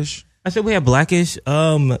 Blackish. I said we have Blackish.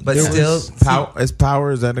 But there still, was-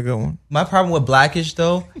 Power, is that a good one? my problem with Blackish,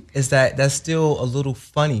 though, is that that's still a little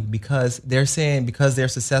funny because they're saying because they're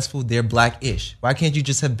successful, they're Blackish. Why can't you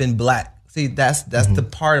just have been black? See, that's the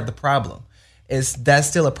part of the problem. That's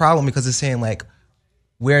still a problem because it's saying, like,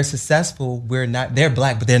 we're successful, we're not. They're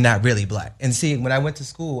black, but they're not really black. And see, when I went to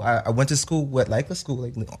school, I went to school with like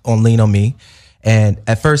on Lean on Me. And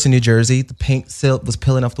at first in New Jersey, the paint still was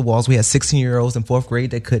peeling off the walls. We had 16-year-olds in fourth grade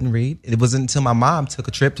that couldn't read. It wasn't until my mom took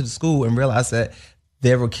a trip to the school and realized that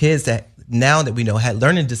there were kids that now that we know had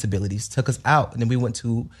learning disabilities, took us out. And then we went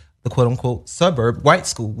to the quote unquote suburb white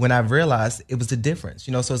school when I realized it was the difference.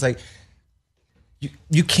 You know, so it's like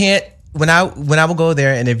you can't, when I would go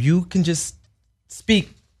there, and if you can just speak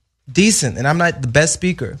decent and I'm not the best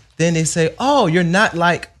speaker, then they say, oh, you're not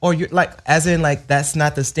like, or you're like, as in like, that's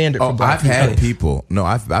not the standard for black I've people. had people. No,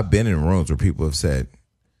 I've been in rooms where people have said,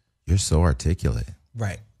 "You're so articulate."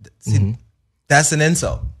 Right. See, that's an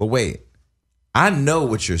insult But wait, I know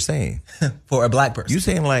what you're saying. for a black person. You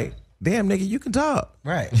saying like, "Damn, nigga, you can talk."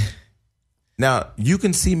 Right. Now you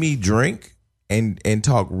can see me drink and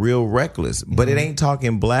talk real reckless, but it ain't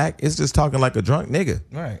talking black. It's just talking like a drunk nigga.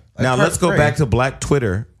 Right. Now Like, let's go right. back to Black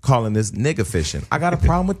Twitter calling this nigga fishing. I got a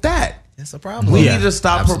problem with that. That's a problem. We Yeah, need to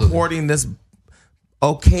stop absolutely. purporting this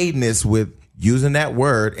okayness with using that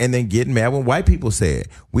word and then getting mad when white people say it.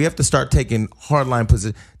 We have to start taking hardline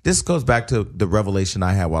position. This goes back to the revelation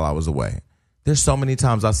I had while I was away. There's so many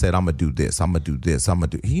times I said, I'm going to do this, I'm going to do this, I'm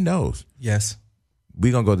going to do. He knows. Yes.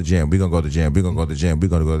 We're going to go to the gym. We're going to go to the gym. We're going to go to the gym. We're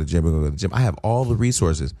going to go to the gym. We're going to go to the gym. I have all the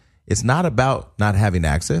resources. It's not about not having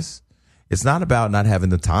access. It's not about not having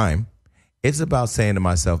the time. It's about saying to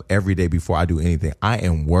myself every day before I do anything, I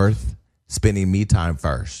am worth spending me time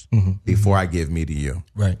first before I give me to you.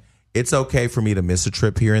 Right. It's okay for me to miss a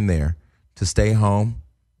trip here and there, to stay home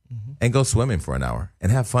and go swimming for an hour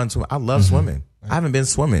and have fun swimming. I love swimming. I haven't been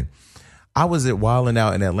swimming. I was at Wildin'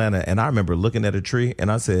 Out in Atlanta, and I remember looking at a tree, and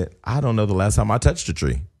I said, I don't know the last time I touched a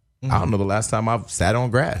tree. I don't know the last time I've sat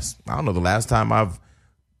on grass. I don't know the last time I've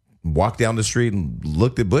walked down the street and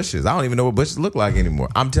looked at bushes. I don't even know what bushes look like anymore.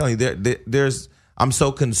 I'm telling you, I'm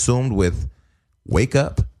so consumed with wake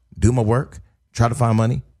up, do my work, try to find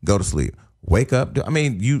money, go to sleep. Wake up.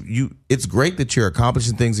 It's great that you're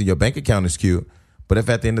accomplishing things and your bank account is cute. But if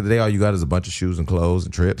at the end of the day, all you got is a bunch of shoes and clothes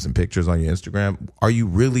and trips and pictures on your Instagram, are you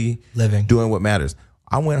really Living. doing what matters?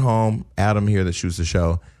 I went home, Adam here that shoots the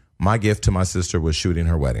show. My gift to my sister was shooting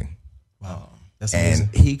her wedding. Wow. That's amazing.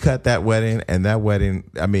 And he cut that wedding, and that wedding,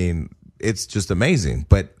 I mean, it's just amazing.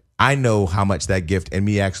 But I know how much that gift and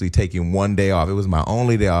me actually taking one day off, it was my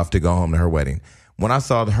only day off to go home to her wedding. When I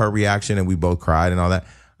saw her reaction and we both cried and all that,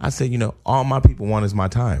 I said, all my people want is my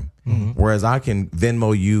time. Whereas I can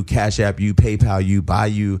Venmo you, Cash App you, PayPal you, buy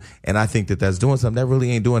you, and I think that that's doing something. That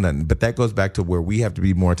really ain't doing nothing. But that goes back to where we have to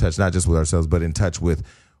be more in touch, not just with ourselves, but in touch with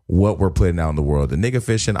what we're putting out in the world. The nigga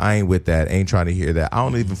fishing, I ain't with that. Ain't trying to hear that. I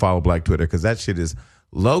don't even follow Black Twitter because that shit is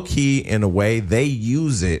low key in a way. They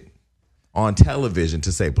use it on television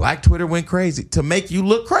to say Black Twitter went crazy to make you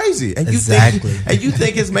look crazy, and Exactly. you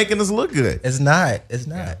think it's making us look good. It's not. It's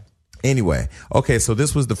not. Anyway, okay, so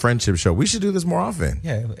this was the friendship show. We should do this more often.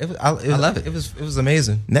 Yeah, I love it. It was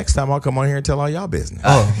amazing. Next time I'll come on here and tell all y'all business.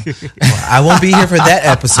 Oh, well, I won't be here for that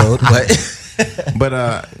episode, but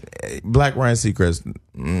But Black Ryan Seacrest,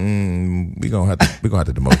 we gonna have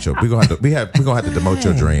to demote your. We gonna have to demote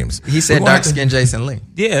your dreams. He said dark skinned Jason Lee.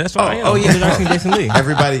 Yeah, that's right. Oh, yeah. Dark-skinned Jason Lee.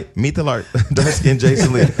 Everybody, meet the dark skin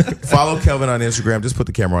Jason Lee. Follow Kelvin on Instagram. Just put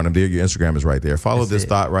the camera on him. There, your Instagram is right there. Follow this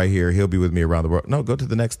thought right here. He'll be with me around the world. No, go to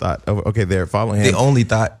the next thought. Okay, there. Follow him. the only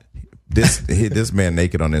thought. This man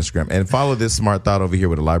naked on Instagram, and follow this smart thought over here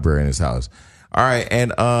with a library in his house. All right,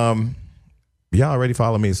 and y'all already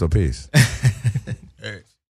follow me, so peace.